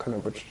可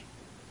能不止。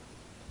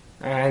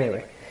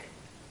Anyway，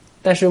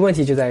 但是问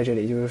题就在这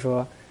里，就是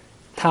说，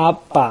它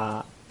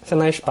相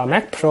当于是把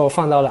Mac Pro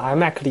放到了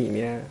iMac 里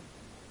面。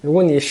如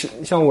果你是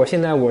像我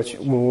现在，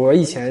我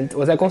以前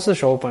我在公司的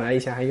时候，本来以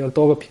前还用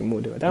多个屏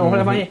幕，对吧？但是我后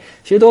来发现，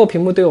其实多个屏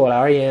幕对我来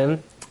而言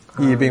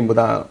意义并不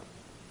大了。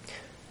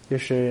就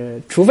是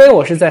除非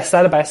我是在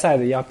side by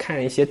side 要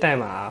看一些代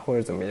码或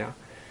者怎么样，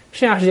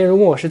剩下时间如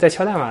果我是在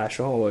敲代码的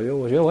时候，我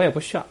觉得我也不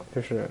需要。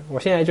就是我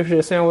现在就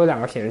是虽然我有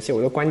2个显示器，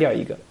我都关掉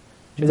一个，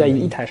就在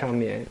一台上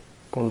面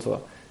工作，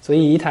所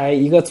以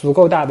一个足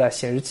够大的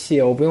显示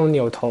器，我不用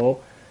扭头。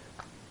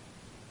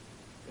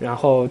然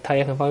后它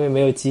也很方便，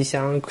没有机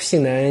箱，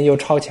性能又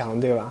超强，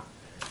对吧？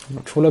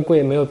除了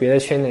贵，没有别的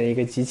缺点的一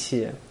个机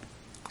器，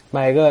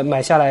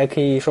买下来可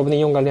以说不定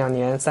用个2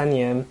年3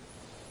年。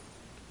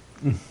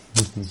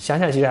想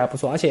想其实还不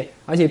错，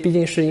而且毕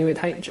竟是因为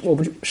它，我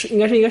不是应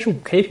该是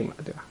 5K 屏嘛，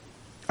对吧？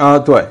啊，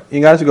对，应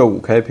该是个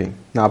5K 屏，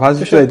哪怕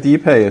是最低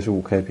配也是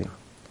5K 屏。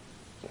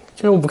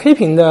就是 5K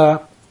屏的，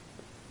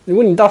如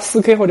果你到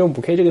 4K 或者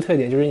 5K 这个特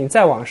点，就是你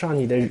在网上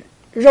你的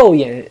肉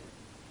眼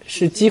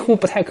是几乎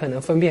不太可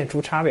能分辨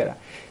出差别来。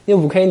因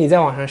为 5K 你在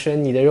网上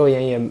升，你的肉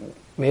眼也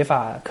没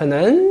法，可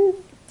能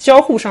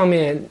交互上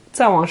面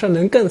在网上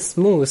能更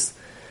smooth，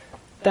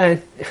 但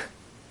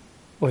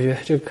我觉得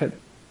这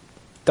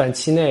短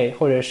期内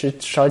或者是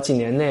至少几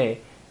年内，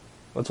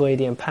我做一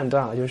点判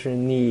断啊，就是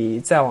你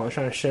在网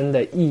上升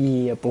的意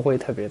义也不会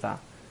特别大，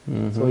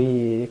所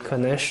以可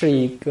能是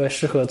一个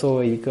适合作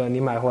为一个你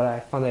买回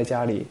来放在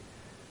家里，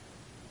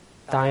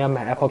当然要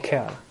买 Apple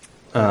Care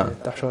了，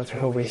到时候最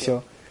后维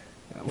修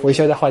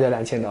再花掉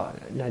$2000，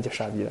那就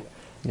傻逼了，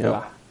对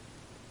吧？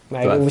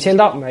买个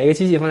$5000，买一个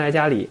机器放在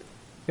家里，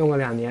用个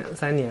2年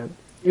3年，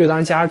又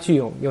当家具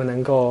用，又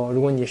能够，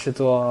如果你是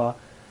做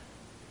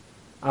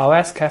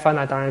iOS 开发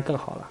那当然更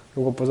好了。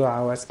如果不做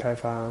iOS 开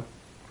发，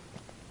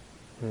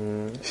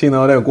性能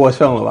有点过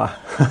剩了吧？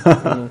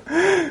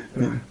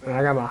拿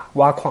来干嘛？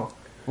挖矿，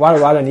挖着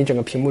挖着，你整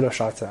个屏幕就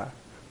烧起来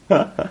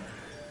了。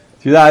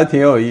其实还挺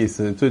有意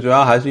思，最主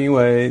要还是因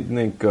为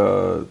那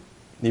个，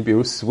你比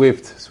如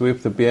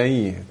Swift 的编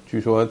译，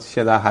据说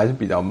现在还是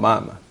比较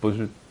慢嘛，不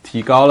是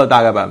提高了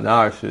大概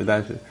20%，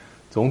但是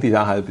总体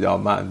上还是比较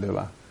慢，对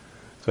吧？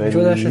所以你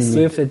说的是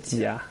Swift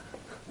几啊？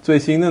最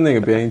新的那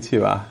个编译器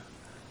吧。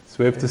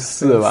Swift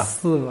 4吧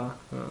，4吧，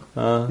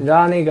你知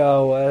道那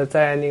个我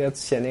在那个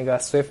写那个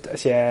Swift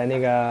写那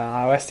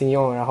个 iOS 应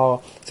用，然后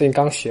最近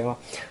刚学嘛，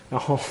然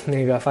后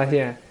那个发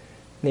现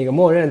那个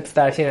默认自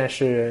带现在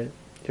是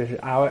就是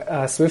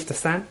Swift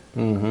 3，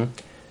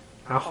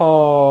然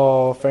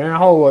后然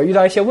后我遇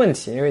到一些问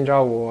题，因为你知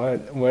道我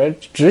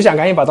只是想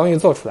赶紧把东西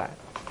做出来。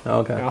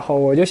OK， 然后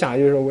我就想，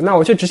就是那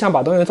我就只想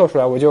把东西做出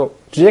来，我就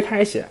直接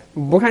开始写，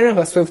不看任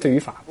何 Swift 语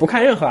法，不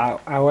看任何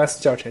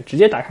iOS 教程，直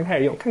接打开开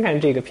始用，看看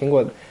这个苹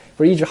果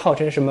不是一直号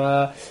称什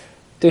么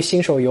对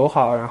新手友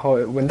好，然后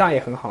文档也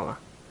很好嘛，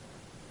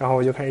然后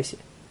我就开始写，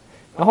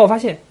然后我发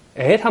现，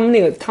他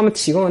们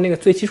提供的那个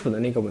最基础的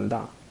那个文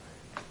档，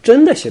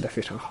真的写得非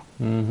常好，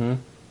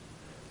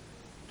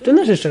真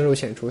的是深入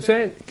浅出，虽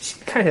然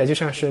看起来就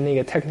像是那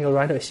个 technical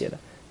writer 写的，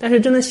但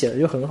是真的写的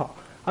就很好，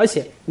而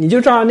且你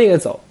就照着那个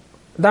走。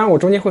当然我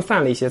中间会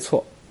犯了一些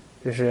错，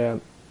就是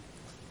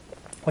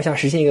我想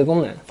实现一个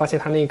功能，发现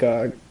它那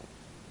个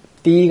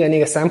第一个那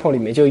个 sample 里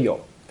面就有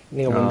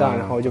那个文档，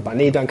然后我就把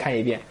那一段看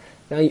一遍。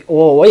然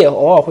后我也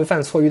偶尔会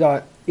犯错，遇到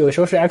有时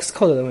候是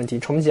Xcode 的问题，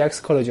重启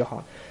Xcode 就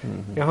好。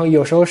然后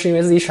有时候是因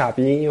为自己傻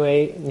逼，因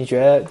为你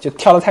觉得就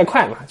跳得太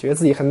快嘛，觉得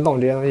自己很懂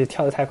这些东西，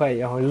跳得太快，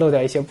然后漏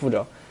掉一些步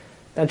骤，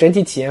但整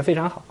体体验非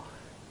常好。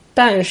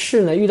但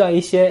是呢，遇到一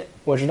些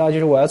我知道就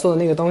是我要做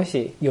的那个东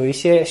西有一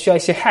些需要一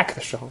些 hack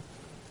的时候，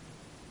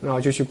那我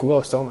就去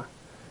Google 搜嘛，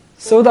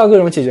搜到各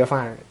种解决方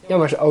案，要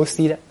么是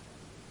OC 的，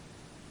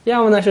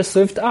要么呢是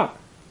Swift 2。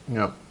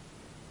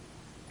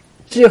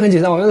这就很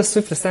简单，我用的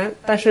Swift 3，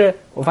但是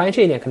我发现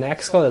这一点可能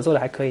Xcode 做的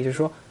还可以，就是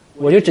说，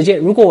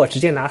如果我直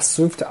接拿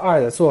Swift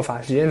 2的做法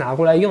直接拿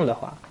过来用的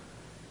话，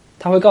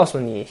它会告诉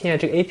你现在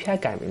这个 API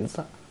改名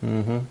字。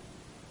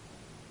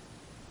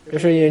就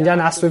是人家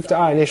拿 Swift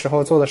 2那时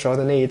候做的时候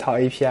的那一套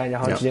API，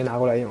 然后直接拿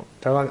过来用，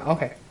他告诉你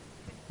OK，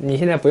 你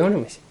现在不用这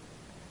么写。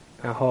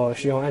然后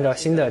是用按照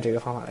新的这个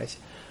方法来写，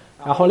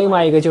然后另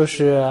外一个就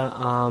是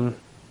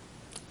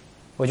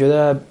我觉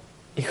得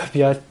一个比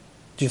较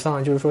沮丧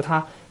的就是说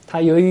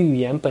它由于语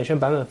言本身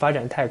版本发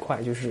展太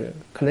快，就是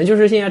可能就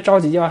是现在着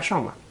急就要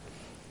上嘛，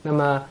那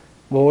么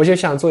我就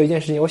想做一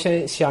件事情，我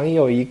想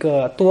有一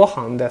个多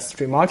行的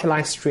string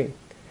multi-line string，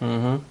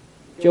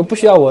就不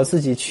需要我自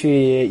己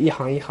去一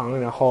行一行，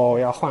然后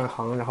要换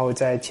行，然后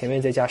在前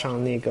面再加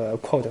上那个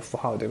quote 符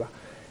号，对吧？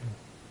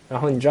然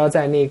后你知道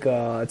在那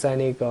个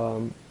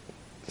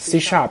C#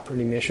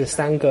 里面是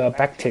3个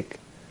backtick，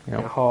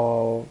 然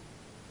后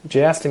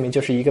JS 里面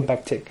就是1个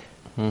backtick，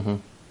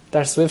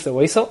但是 Swift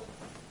我一搜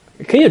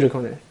可以有这个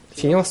功能，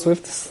请用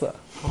Swift 4。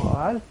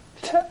我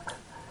这，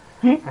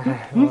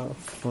哎，我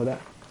服的。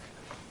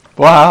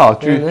不过还好，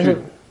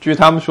据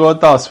他们说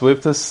到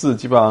Swift 4，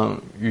基本上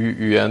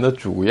语言的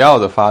主要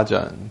的发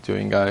展就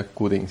应该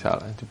固定下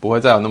来，就不会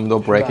再有那么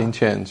多 breaking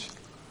change。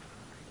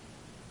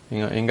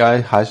应该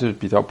还是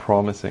比较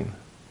promising。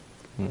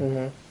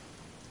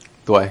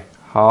对，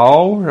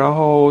好，然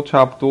后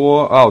差不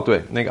多哦，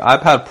对，那个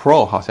iPad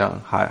Pro 好像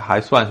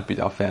还算是比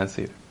较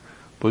fancy 的，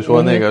不是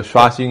说那个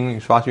刷新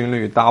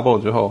率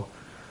double 之后，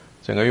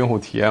整个用户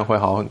体验会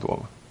好很多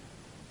吗？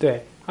对，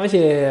而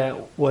且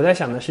我在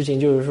想的事情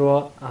就是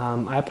说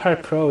，iPad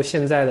Pro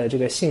现在的这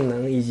个性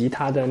能以及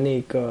它的那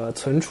个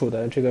存储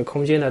的这个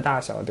空间的大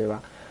小，对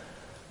吧？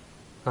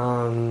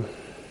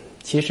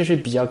其实是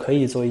比较可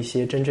以做一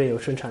些真正有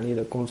生产力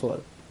的工作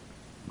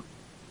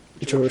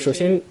的。就是首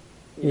先，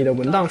你的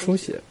文档书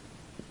写，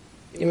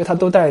因为它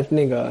都带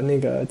那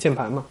个键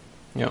盘嘛。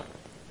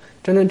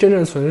真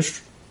正从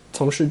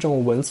事这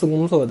种文字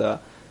工作的，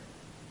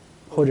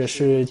或者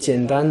是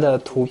简单的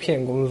图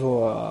片工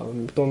作、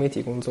多媒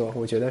体工作，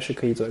我觉得是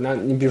可以做。那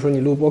你比如说你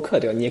录播客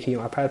对吧？你也可以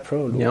用 iPad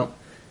Pro 录，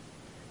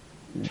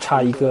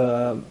插一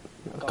个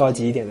高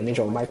级一点的那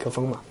种麦克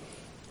风嘛。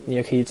你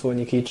也可以做，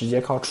你可以直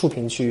接靠触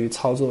屏去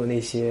操作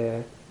那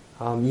些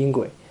音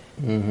轨。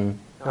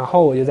然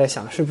后我就在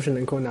想，是不是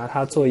能够拿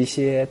它做一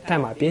些代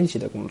码编辑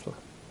的工作？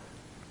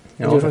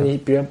也就是说，你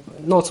比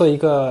如做一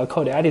个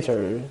code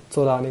editor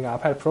做到那个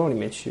iPad Pro 里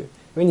面去，因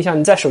为你想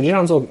你在手机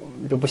上做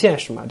就不现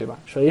实嘛，对吧？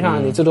手机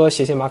上你最多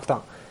写 Markdown，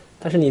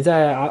但是你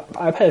在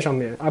iPad 上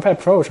面 ，iPad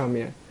Pro 上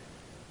面，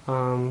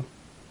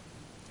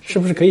是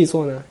不是可以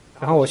做呢？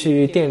然后我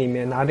去店里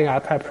面拿这个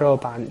iPad Pro，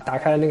 打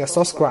开那个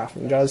Source Graph，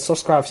 你知道 Source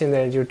Graph 现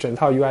在就整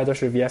套 UI 都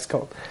是 VS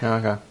Code。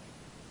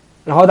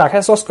然后打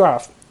开 Source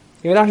Graph，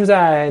 因为当时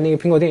在那个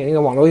苹果店里那个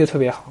网络就特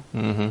别好。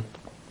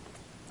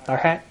打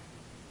开，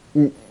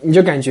你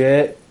就感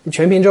觉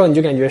全屏之后你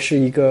就感觉是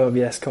一个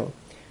VS Code。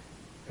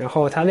然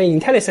后它那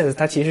IntelliSense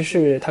它其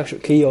实它是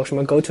可以有什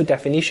么 Go to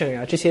Definition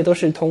呀，这些都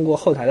是通过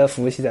后台的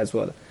服务器在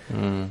做的。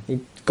你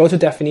Go to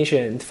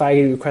Definition 发一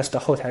个 request 到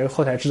后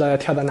台知道要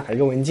跳到哪一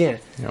个文件，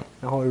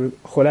然后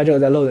回来之后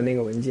再 load 那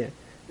个文件，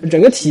整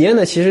个体验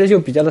呢其实就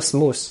比较的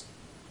smooth，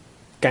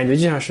 感觉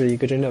就像是一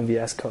个真正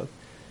VS Code。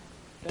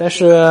但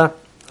是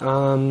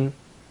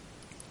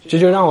这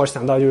就让我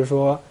想到就是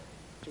说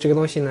这个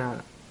东西呢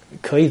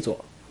可以做，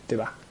对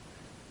吧？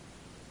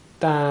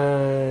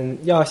但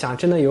要想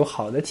真的有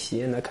好的体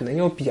验呢，可能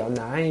又比较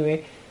难，因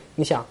为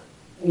你想，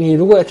你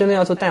如果真的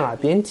要做代码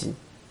编辑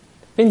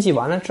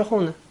完了之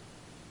后呢，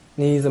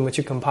你怎么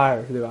去 compile，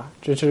 对吧？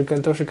这是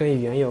都是跟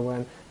语言有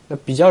关。那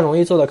比较容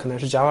易做的可能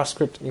是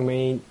JavaScript， 因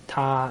为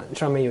它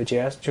上面有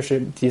JS， 就是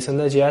底层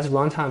的 JS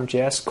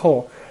Runtime、JS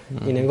Core，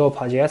 你能够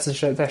跑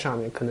JS 在上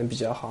面可能比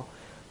较好。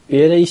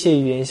别的一些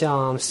语言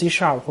像 C#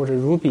 或者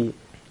Ruby，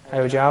 还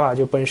有 Java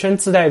就本身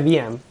自带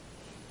VM。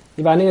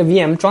你把那个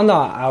VM 装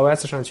到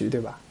iOS 上去，对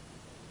吧？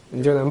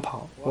你就能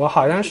跑。我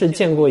好像是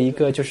见过一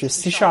个就是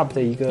C#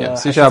 的一个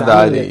C# 的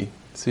IDE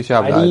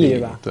对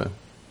吧？对。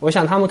我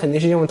想他们肯定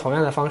是用同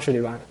样的方式，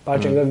对吧？把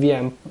整个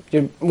VM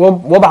就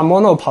我把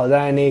Mono 跑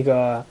在那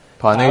个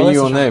应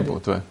用内部，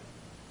对。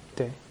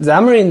对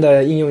Xamarin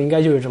的应用应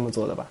该就是这么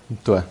做的吧？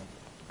对。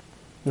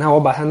那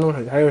我把它弄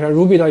上去，还有像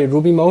Ruby 到底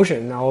Ruby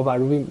Motion， 那我把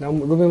Ruby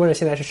Motion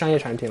现在是商业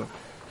产品了，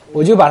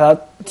我就把它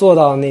做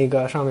到那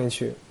个上面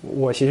去，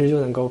我其实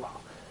就能够跑。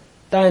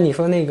当然你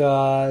说那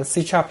个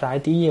C# 的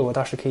IDE 我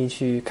倒是可以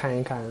去看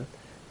一看，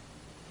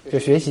就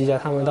学习一下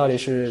他们到底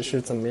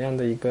是怎么样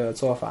的一个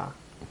做法。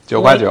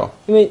9.9，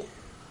因为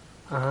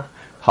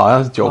好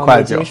像是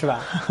9.9是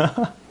吧？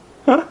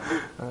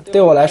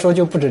对我来说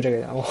就不止这个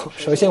样。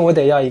首先我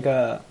得要一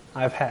个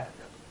iPad，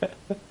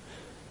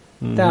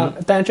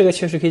 但这个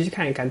确实可以去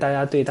看一看，大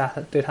家对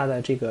它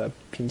的这个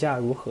评价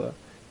如何？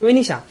因为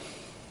你想，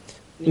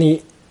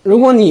如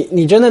果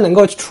你真的能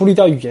够处理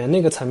掉语言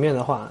那个层面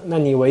的话，那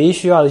你唯一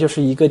需要的就是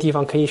一个地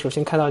方可以首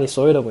先看到你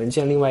所有的文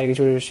件，另外一个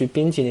就是去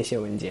编辑那些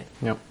文件。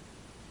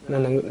那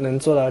能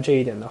做到这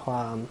一点的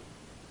话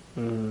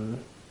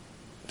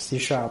，C#、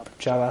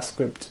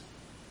JavaScript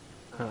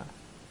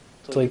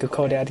做一个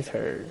code editor，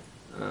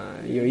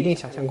 有一定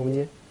想象空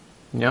间。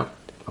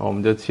我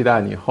们就期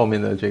待你后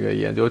面的这个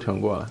研究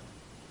成果了。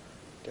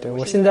对，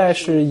我现在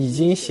是已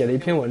经写了一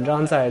篇文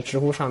章在知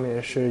乎上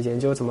面，是研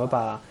究怎么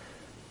把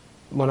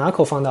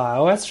Monaco 放到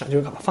iOS 上，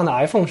就是放到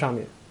iPhone 上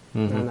面，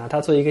拿它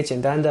做一个简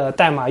单的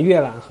代码阅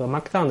览和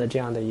Markdown 的这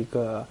样的一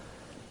个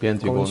编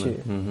辑工具。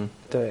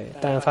对，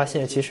但发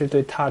现其实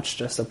对 Touch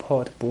的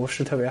support 不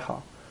是特别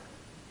好，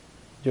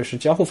就是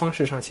交互方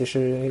式上其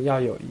实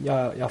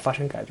要发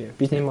生改变。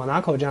毕竟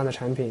Monaco 这样的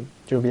产品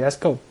就是 VS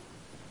Code，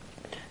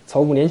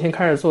 从5年前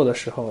开始做的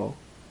时候，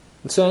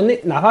虽然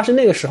哪怕是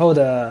那个时候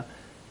的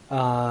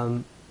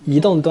移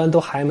动端都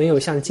还没有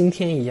像今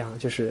天一样，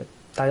就是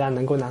大家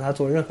能够拿它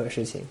做任何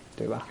事情，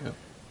对吧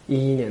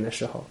？11年的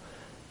时候，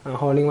然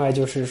后另外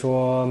就是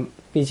说，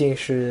毕竟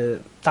是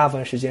大部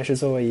分时间是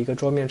作为一个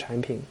桌面产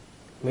品，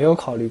没有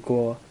考虑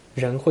过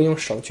人会用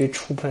手去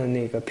触碰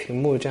那个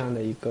屏幕这样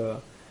的一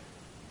个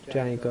这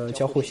样一个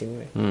交互行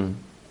为。嗯，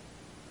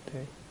对。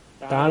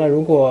当然了，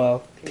如果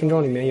听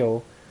众里面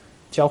有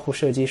交互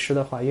设计师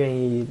的话，愿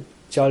意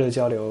交流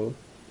交流，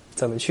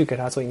怎么去给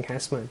他做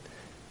enhancement，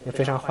 也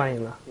非常欢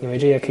迎了，因为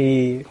这也可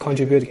以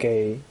contribute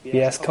给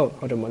VS Code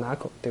或者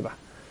Monaco， 对吧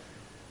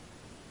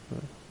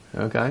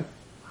？OK，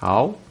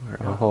 好，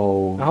然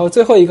后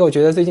最后一个我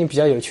觉得最近比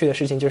较有趣的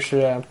事情就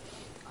是，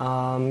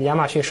亚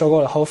马逊收购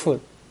了 Whole Food，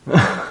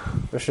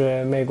 就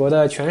是美国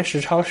的全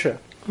食超市。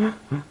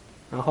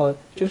然后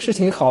这个事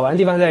情好玩的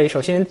地方在于，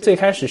首先最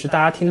开始是大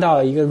家听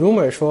到一个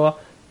rumor 说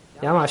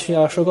亚马逊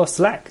要收购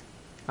Slack，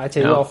 而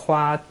且要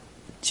花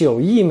9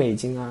亿美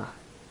金啊，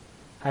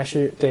还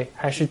是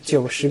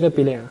90个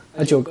billion，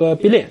 9个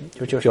billion，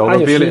 就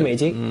90亿美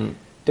金，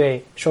对，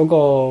收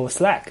购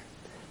Slack。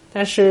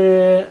但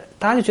是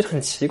大家就觉得很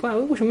奇怪，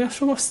为什么要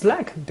收购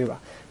Slack， 对吧？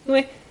因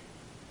为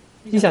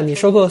你想，你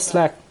收购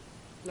Slack，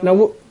 那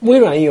微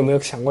软有没有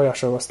想过要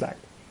收购 Slack？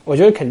 我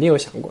觉得肯定有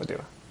想过，对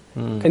吧？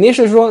肯定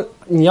是说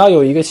你要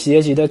有一个企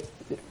业级的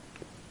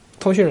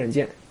通讯软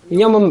件，你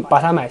要么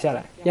把它买下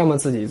来，要么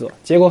自己做。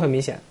结果很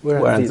明显，微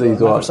软自己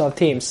做 Microsoft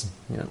Teams。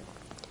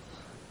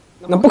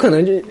那不可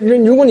能，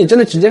如果你真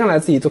的直接上来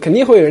自己做，肯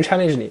定会有人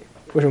challenge 你，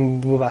为什么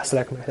不把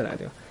Slack 买下来，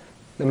对吧？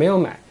那没有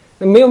买，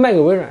那没有卖给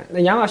微软，那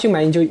亚马逊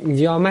买你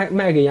就要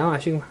卖给亚马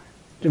逊嘛，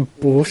这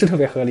不是特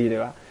别合理，对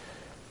吧？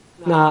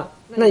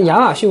那亚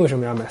马逊为什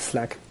么要买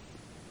Slack？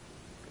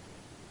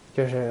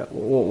就是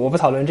我不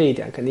讨论这一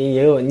点，肯定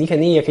也有，你肯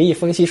定也可以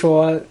分析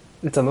说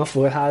怎么符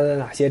合他的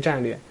哪些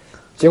战略。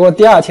结果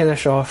第二天的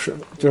时候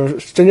就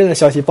是真正的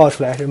消息爆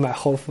出来是买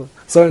Whole Food，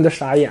 所有人都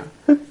傻眼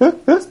了。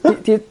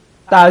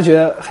大家觉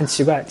得很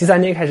奇怪。第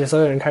3天开始，所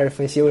有人开始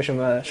分析为什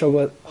么收购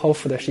Whole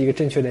Food 是一个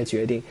正确的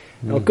决定，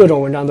然后各种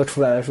文章都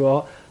出来了，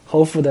说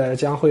Whole Food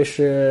将会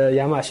是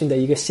亚马逊的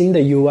一个新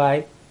的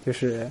UI， 就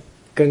是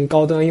跟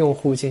高端用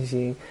户进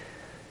行。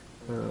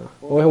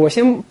我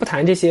先不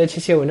谈这些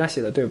文章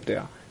写的对不对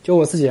啊？就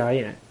我自己而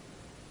言，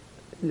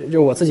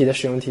就我自己的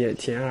使用体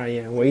验而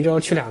言，我一周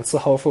去2次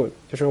Whole Food，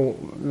 就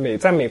是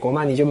在美国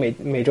嘛，你就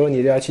每周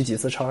你都要去几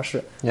次超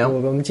市。我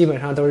们基本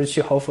上都是去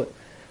Whole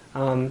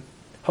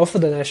Food。Whole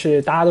Food 呢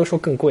是大家都说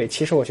更贵，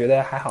其实我觉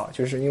得还好，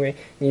就是因为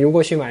你如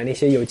果去买那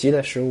些有机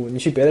的食物，你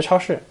去别的超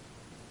市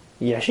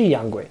也是一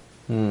样贵，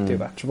对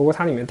吧？只不过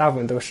它里面大部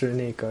分都是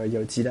那个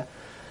有机的。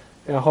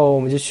然后我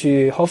们就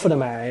去 Whole Food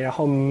买，然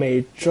后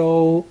每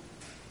周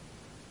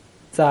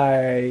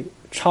在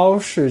超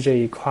市这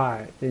一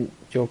块，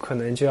就可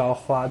能就要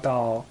花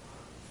到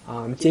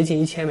接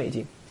近1000美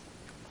金。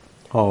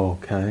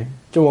OK，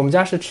 就我们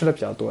家是吃的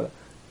比较多的，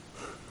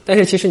但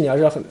是其实你要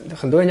知道，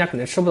很多人家可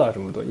能吃不到这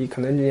么多，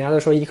可能人家都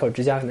说一口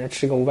之家可能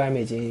吃个500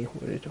美金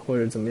或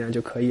者怎么样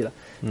就可以了，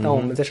但我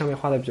们在上面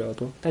花的比较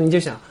多。但你就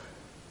想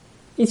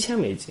，1000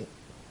美金，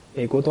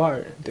美国多少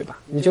人，对吧？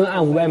你就按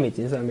500美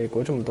金算，美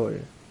国这么多人。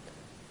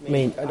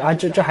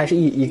这还是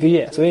一个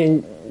月，所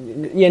以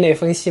业内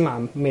分析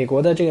嘛，美国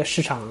的这个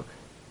市场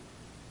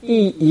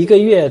一个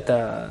月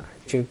的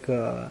这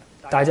个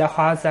大家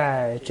花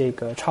在这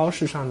个超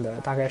市上的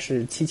大概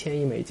是7000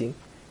亿美金，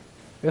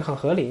也很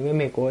合理，因为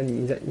美国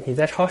你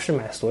在超市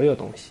买所有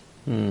东西，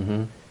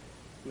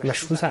买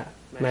蔬菜、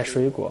买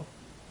水果、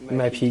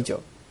买啤酒，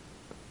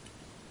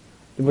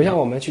你不像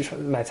我们去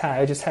买菜还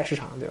要去菜市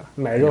场，对吧？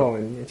买肉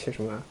你去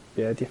什么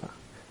别的地方？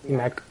你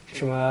买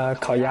什么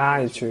烤鸭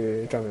也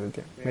去专门的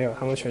店，没有，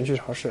他们全去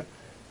超市。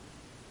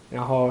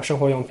然后生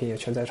活用品也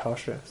全在超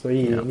市，所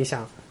以你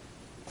想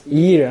，1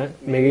亿人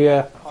每个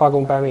月花个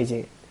500美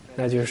金，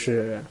那就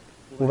是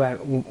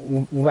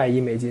500亿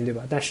美金，对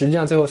吧？但实际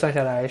上最后算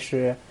下来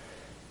是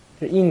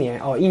一年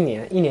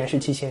是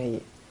7000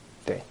亿，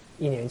对，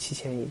一年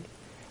7000亿。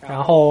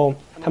然后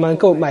他们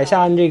买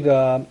下这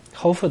个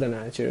Whole Food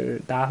呢，就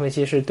是大家分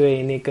析是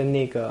对跟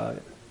那个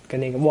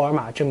沃尔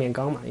玛正面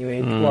刚嘛，因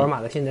为沃尔玛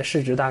的现在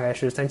市值大概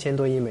是3000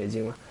多亿美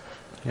金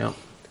嘛。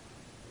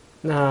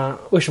那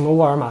为什么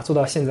沃尔玛做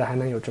到现在还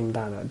能有这么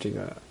大的这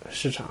个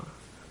市场？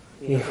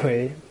因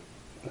为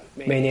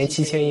每年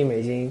7000亿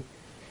美金，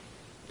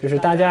就是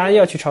大家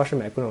要去超市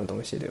买各种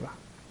东西，对吧？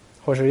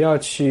或者要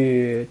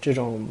去这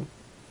种，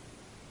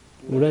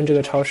无论这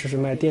个超市是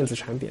卖电子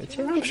产品，其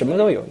实他们什么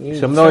都有，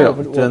什么都有，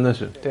真的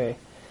是对。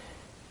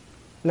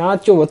那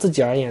就我自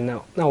己而言呢，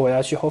那我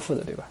要去 Whole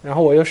Food 对吧？然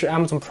后我又是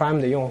Amazon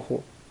Prime 的用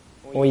户，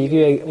我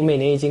每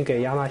年已经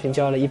给亚马逊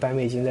交了100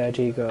美金的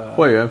这个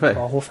会员费、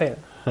保护费了。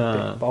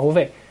对，保护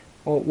费，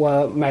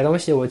我买东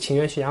西我情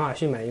愿去亚马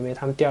逊买，因为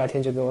他们第2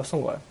天就给我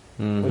送过来，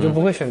我就不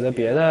会选择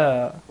别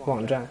的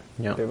网站，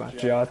对吧？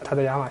只要它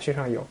在亚马逊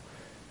上有。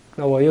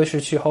那我又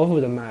是去 Whole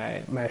Food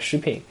买食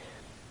品，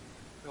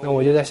那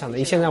我就在想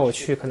着，现在我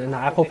去可能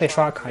拿 Apple Pay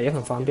刷卡也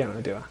很方便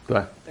了，对吧？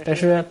对。但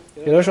是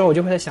有的时候我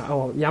就会在想，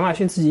亚马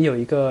逊自己有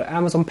一个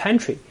Amazon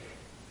Pantry，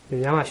 有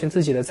亚马逊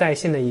自己的在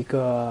线的一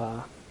个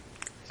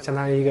相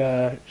当于一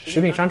个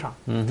食品商场，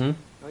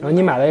然后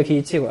你买了也可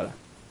以寄过来。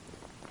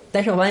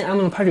但是我发现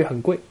Amazon Pantry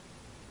很贵，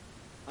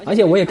而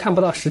且我也看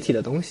不到实体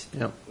的东西，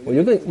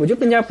我就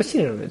更加不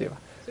信任了，对吧？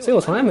所以我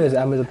从来没有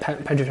在 Amazon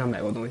Pantry 上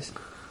买过东西。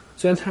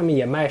虽然他们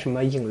也卖什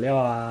么饮料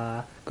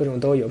啊，各种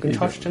都有，跟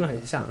超市真的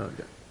很像。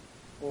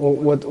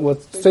我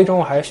最终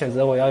我还是选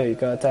择我要有一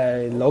个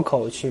在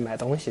local 去买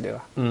东西，对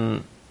吧？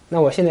那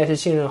我现在是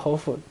信任 Whole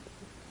Food，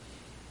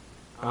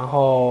 然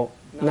后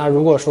那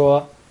如果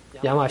说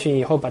亚马逊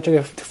以后把这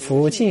个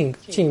服务进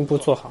一步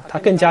做好，他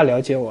更加了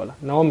解我了，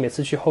那我每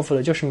次去 Whole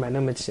Food 就是买那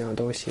么几样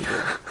东西，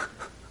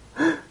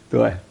对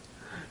吧？对，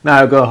那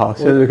还更好，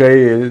甚至可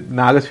以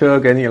拿个车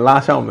给你拉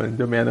上门，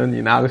就免得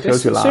你拿个车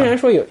去拉。虽然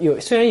说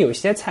虽然有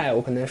些菜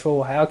我可能说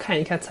我还要看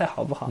一看菜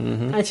好不好，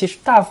但其实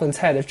大部分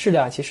菜的质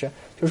量其实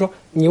就是说，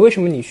你为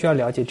什么你需要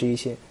了解这一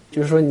些？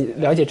就是说你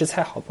了解这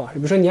菜好不好？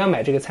比如说你要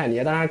买这个菜，你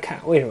要当然看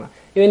为什么？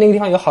因为那个地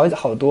方有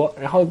好多，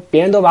然后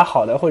别人都把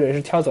好的或者是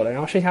挑走了，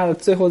然后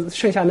最后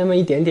剩下那么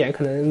一点点，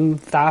可能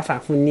大家反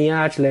复捏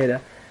啊之类的，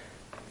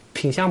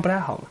品相不太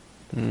好嘛。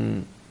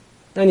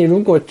那你如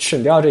果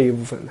省掉这一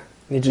部分呢？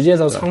你直接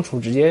走仓储，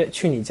直接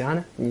去你家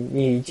呢？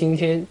你今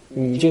天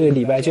你这个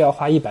礼拜就要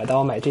花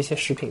$100买这些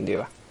食品，对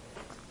吧？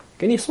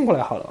给你送过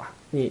来好了吧？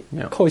你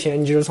扣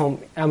钱，你就是从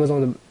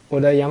Amazon 的我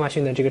的亚马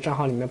逊的这个账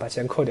号里面把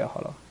钱扣掉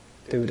好了，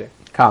对不对？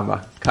看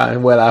吧，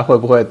看未来会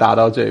不会达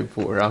到这一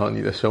步，然后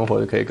你的生活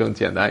就可以更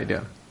简单一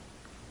点。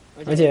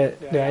而且，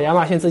对啊，亚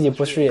马逊自己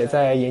不是也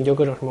在研究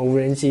各种什么无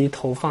人机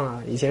投放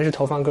啊？以前是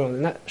投放各种的，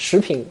那食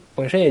品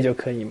本身也就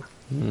可以嘛。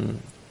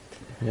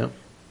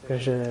就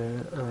是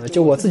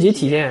就我自己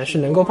体验是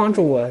能够帮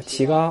助我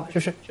提高，就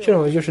是这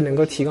种就是能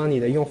够提高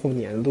你的用户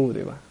粘度，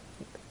对吧？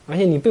而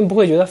且你并不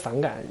会觉得反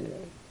感，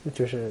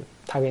就是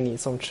他给你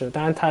送吃的。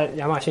当然，他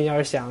亚马逊要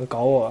是想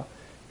搞我，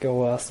给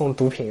我送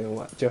毒品，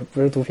我就不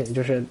是毒品，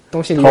就是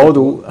东西里投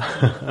毒，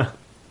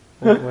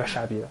我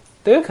傻逼了，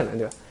都有可能，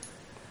对吧？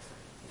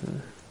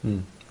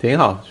挺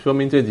好，说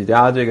明这几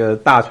家这个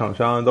大厂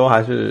商都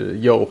还是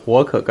有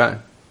活可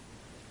干。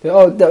对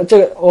这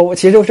个我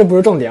其实这不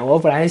是重点，我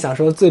本来想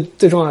说最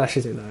重要的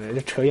事情的，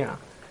就扯远了。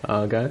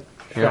OK，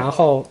然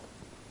后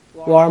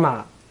沃尔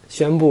玛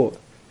宣布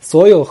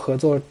所有合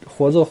作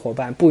伙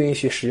伴不允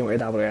许使用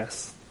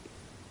AWS，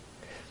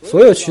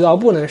 所有渠道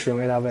不能使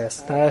用 AWS。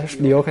它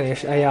理由肯定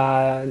是，哎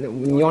呀，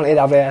你用了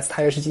AWS，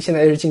 它现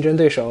在又是竞争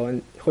对手，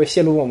会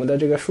泄露我们的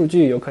这个数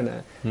据，有可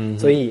能。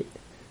所以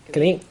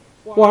肯定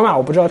沃尔玛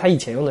我不知道它以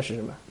前用的是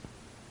什么。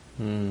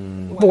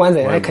不管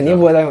怎样，它肯定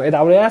不会再用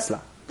AWS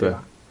了，对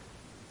吧？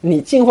你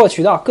进货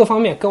渠道各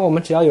方面跟我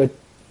们只要有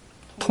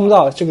通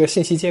道这个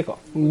信息接口，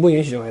不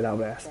允许用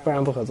AWS， 不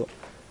然不合作。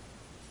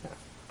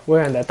微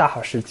软的大好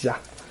时机啊！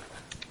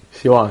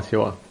希望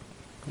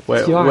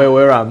为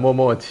微软默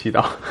默祈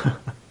祷。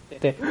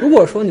对，如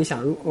果说你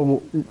想，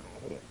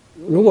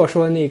如果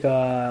说那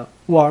个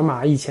沃尔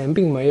玛以前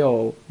并没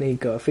有那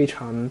个非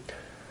常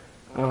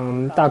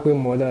大规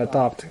模的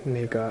adopt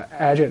那个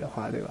Azure 的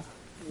话，对吧？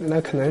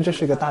那可能这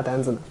是个大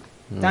单子呢。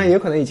当然也有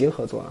可能已经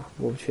合作了，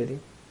我不确定。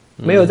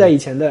没有在以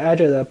前的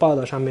Azure 的报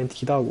道上面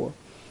提到过，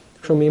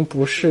说明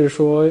不是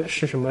说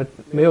是什么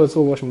没有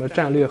做过什么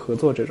战略合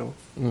作这种。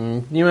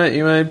因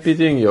为毕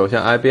竟有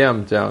像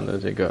IBM 这样的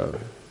这个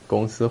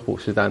公司虎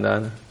视眈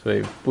眈的，所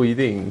以不一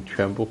定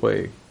全部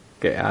会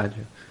给 Azure。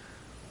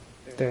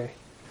对。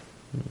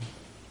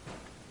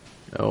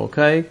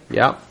OK，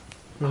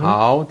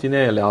 好，今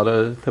天也聊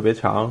得特别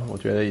长，我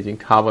觉得已经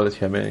cover 了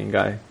前面应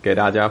该给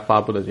大家发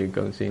布的这个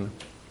更新了。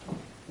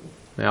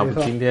那要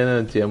不今天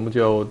的节目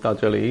就到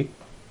这里。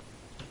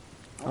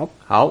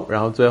好，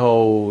然后最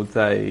后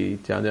再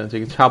讲讲这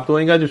个，差不多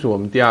应该就是我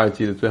们第2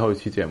季的最后一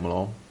期节目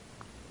喽。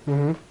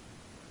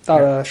到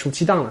了暑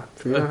期档了，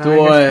暑期档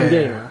对，看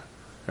电影了。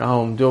然后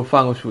我们就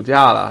放个暑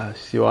假了，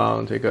希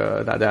望这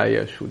个大家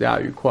也暑假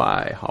愉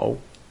快。好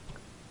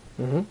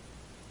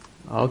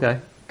，OK，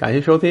 感谢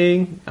收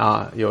听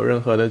啊！有任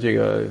何的这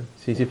个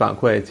信息反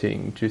馈，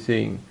请致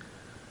信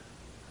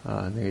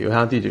那个邮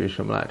箱地址是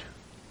什么来着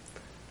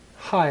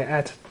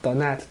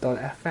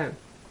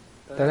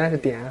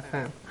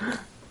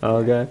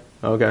 ？hi@donet.fm，donet.fm。OK，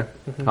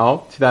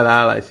 好，期待大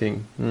家来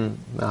信。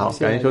那好，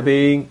感谢收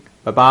听，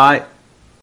拜拜。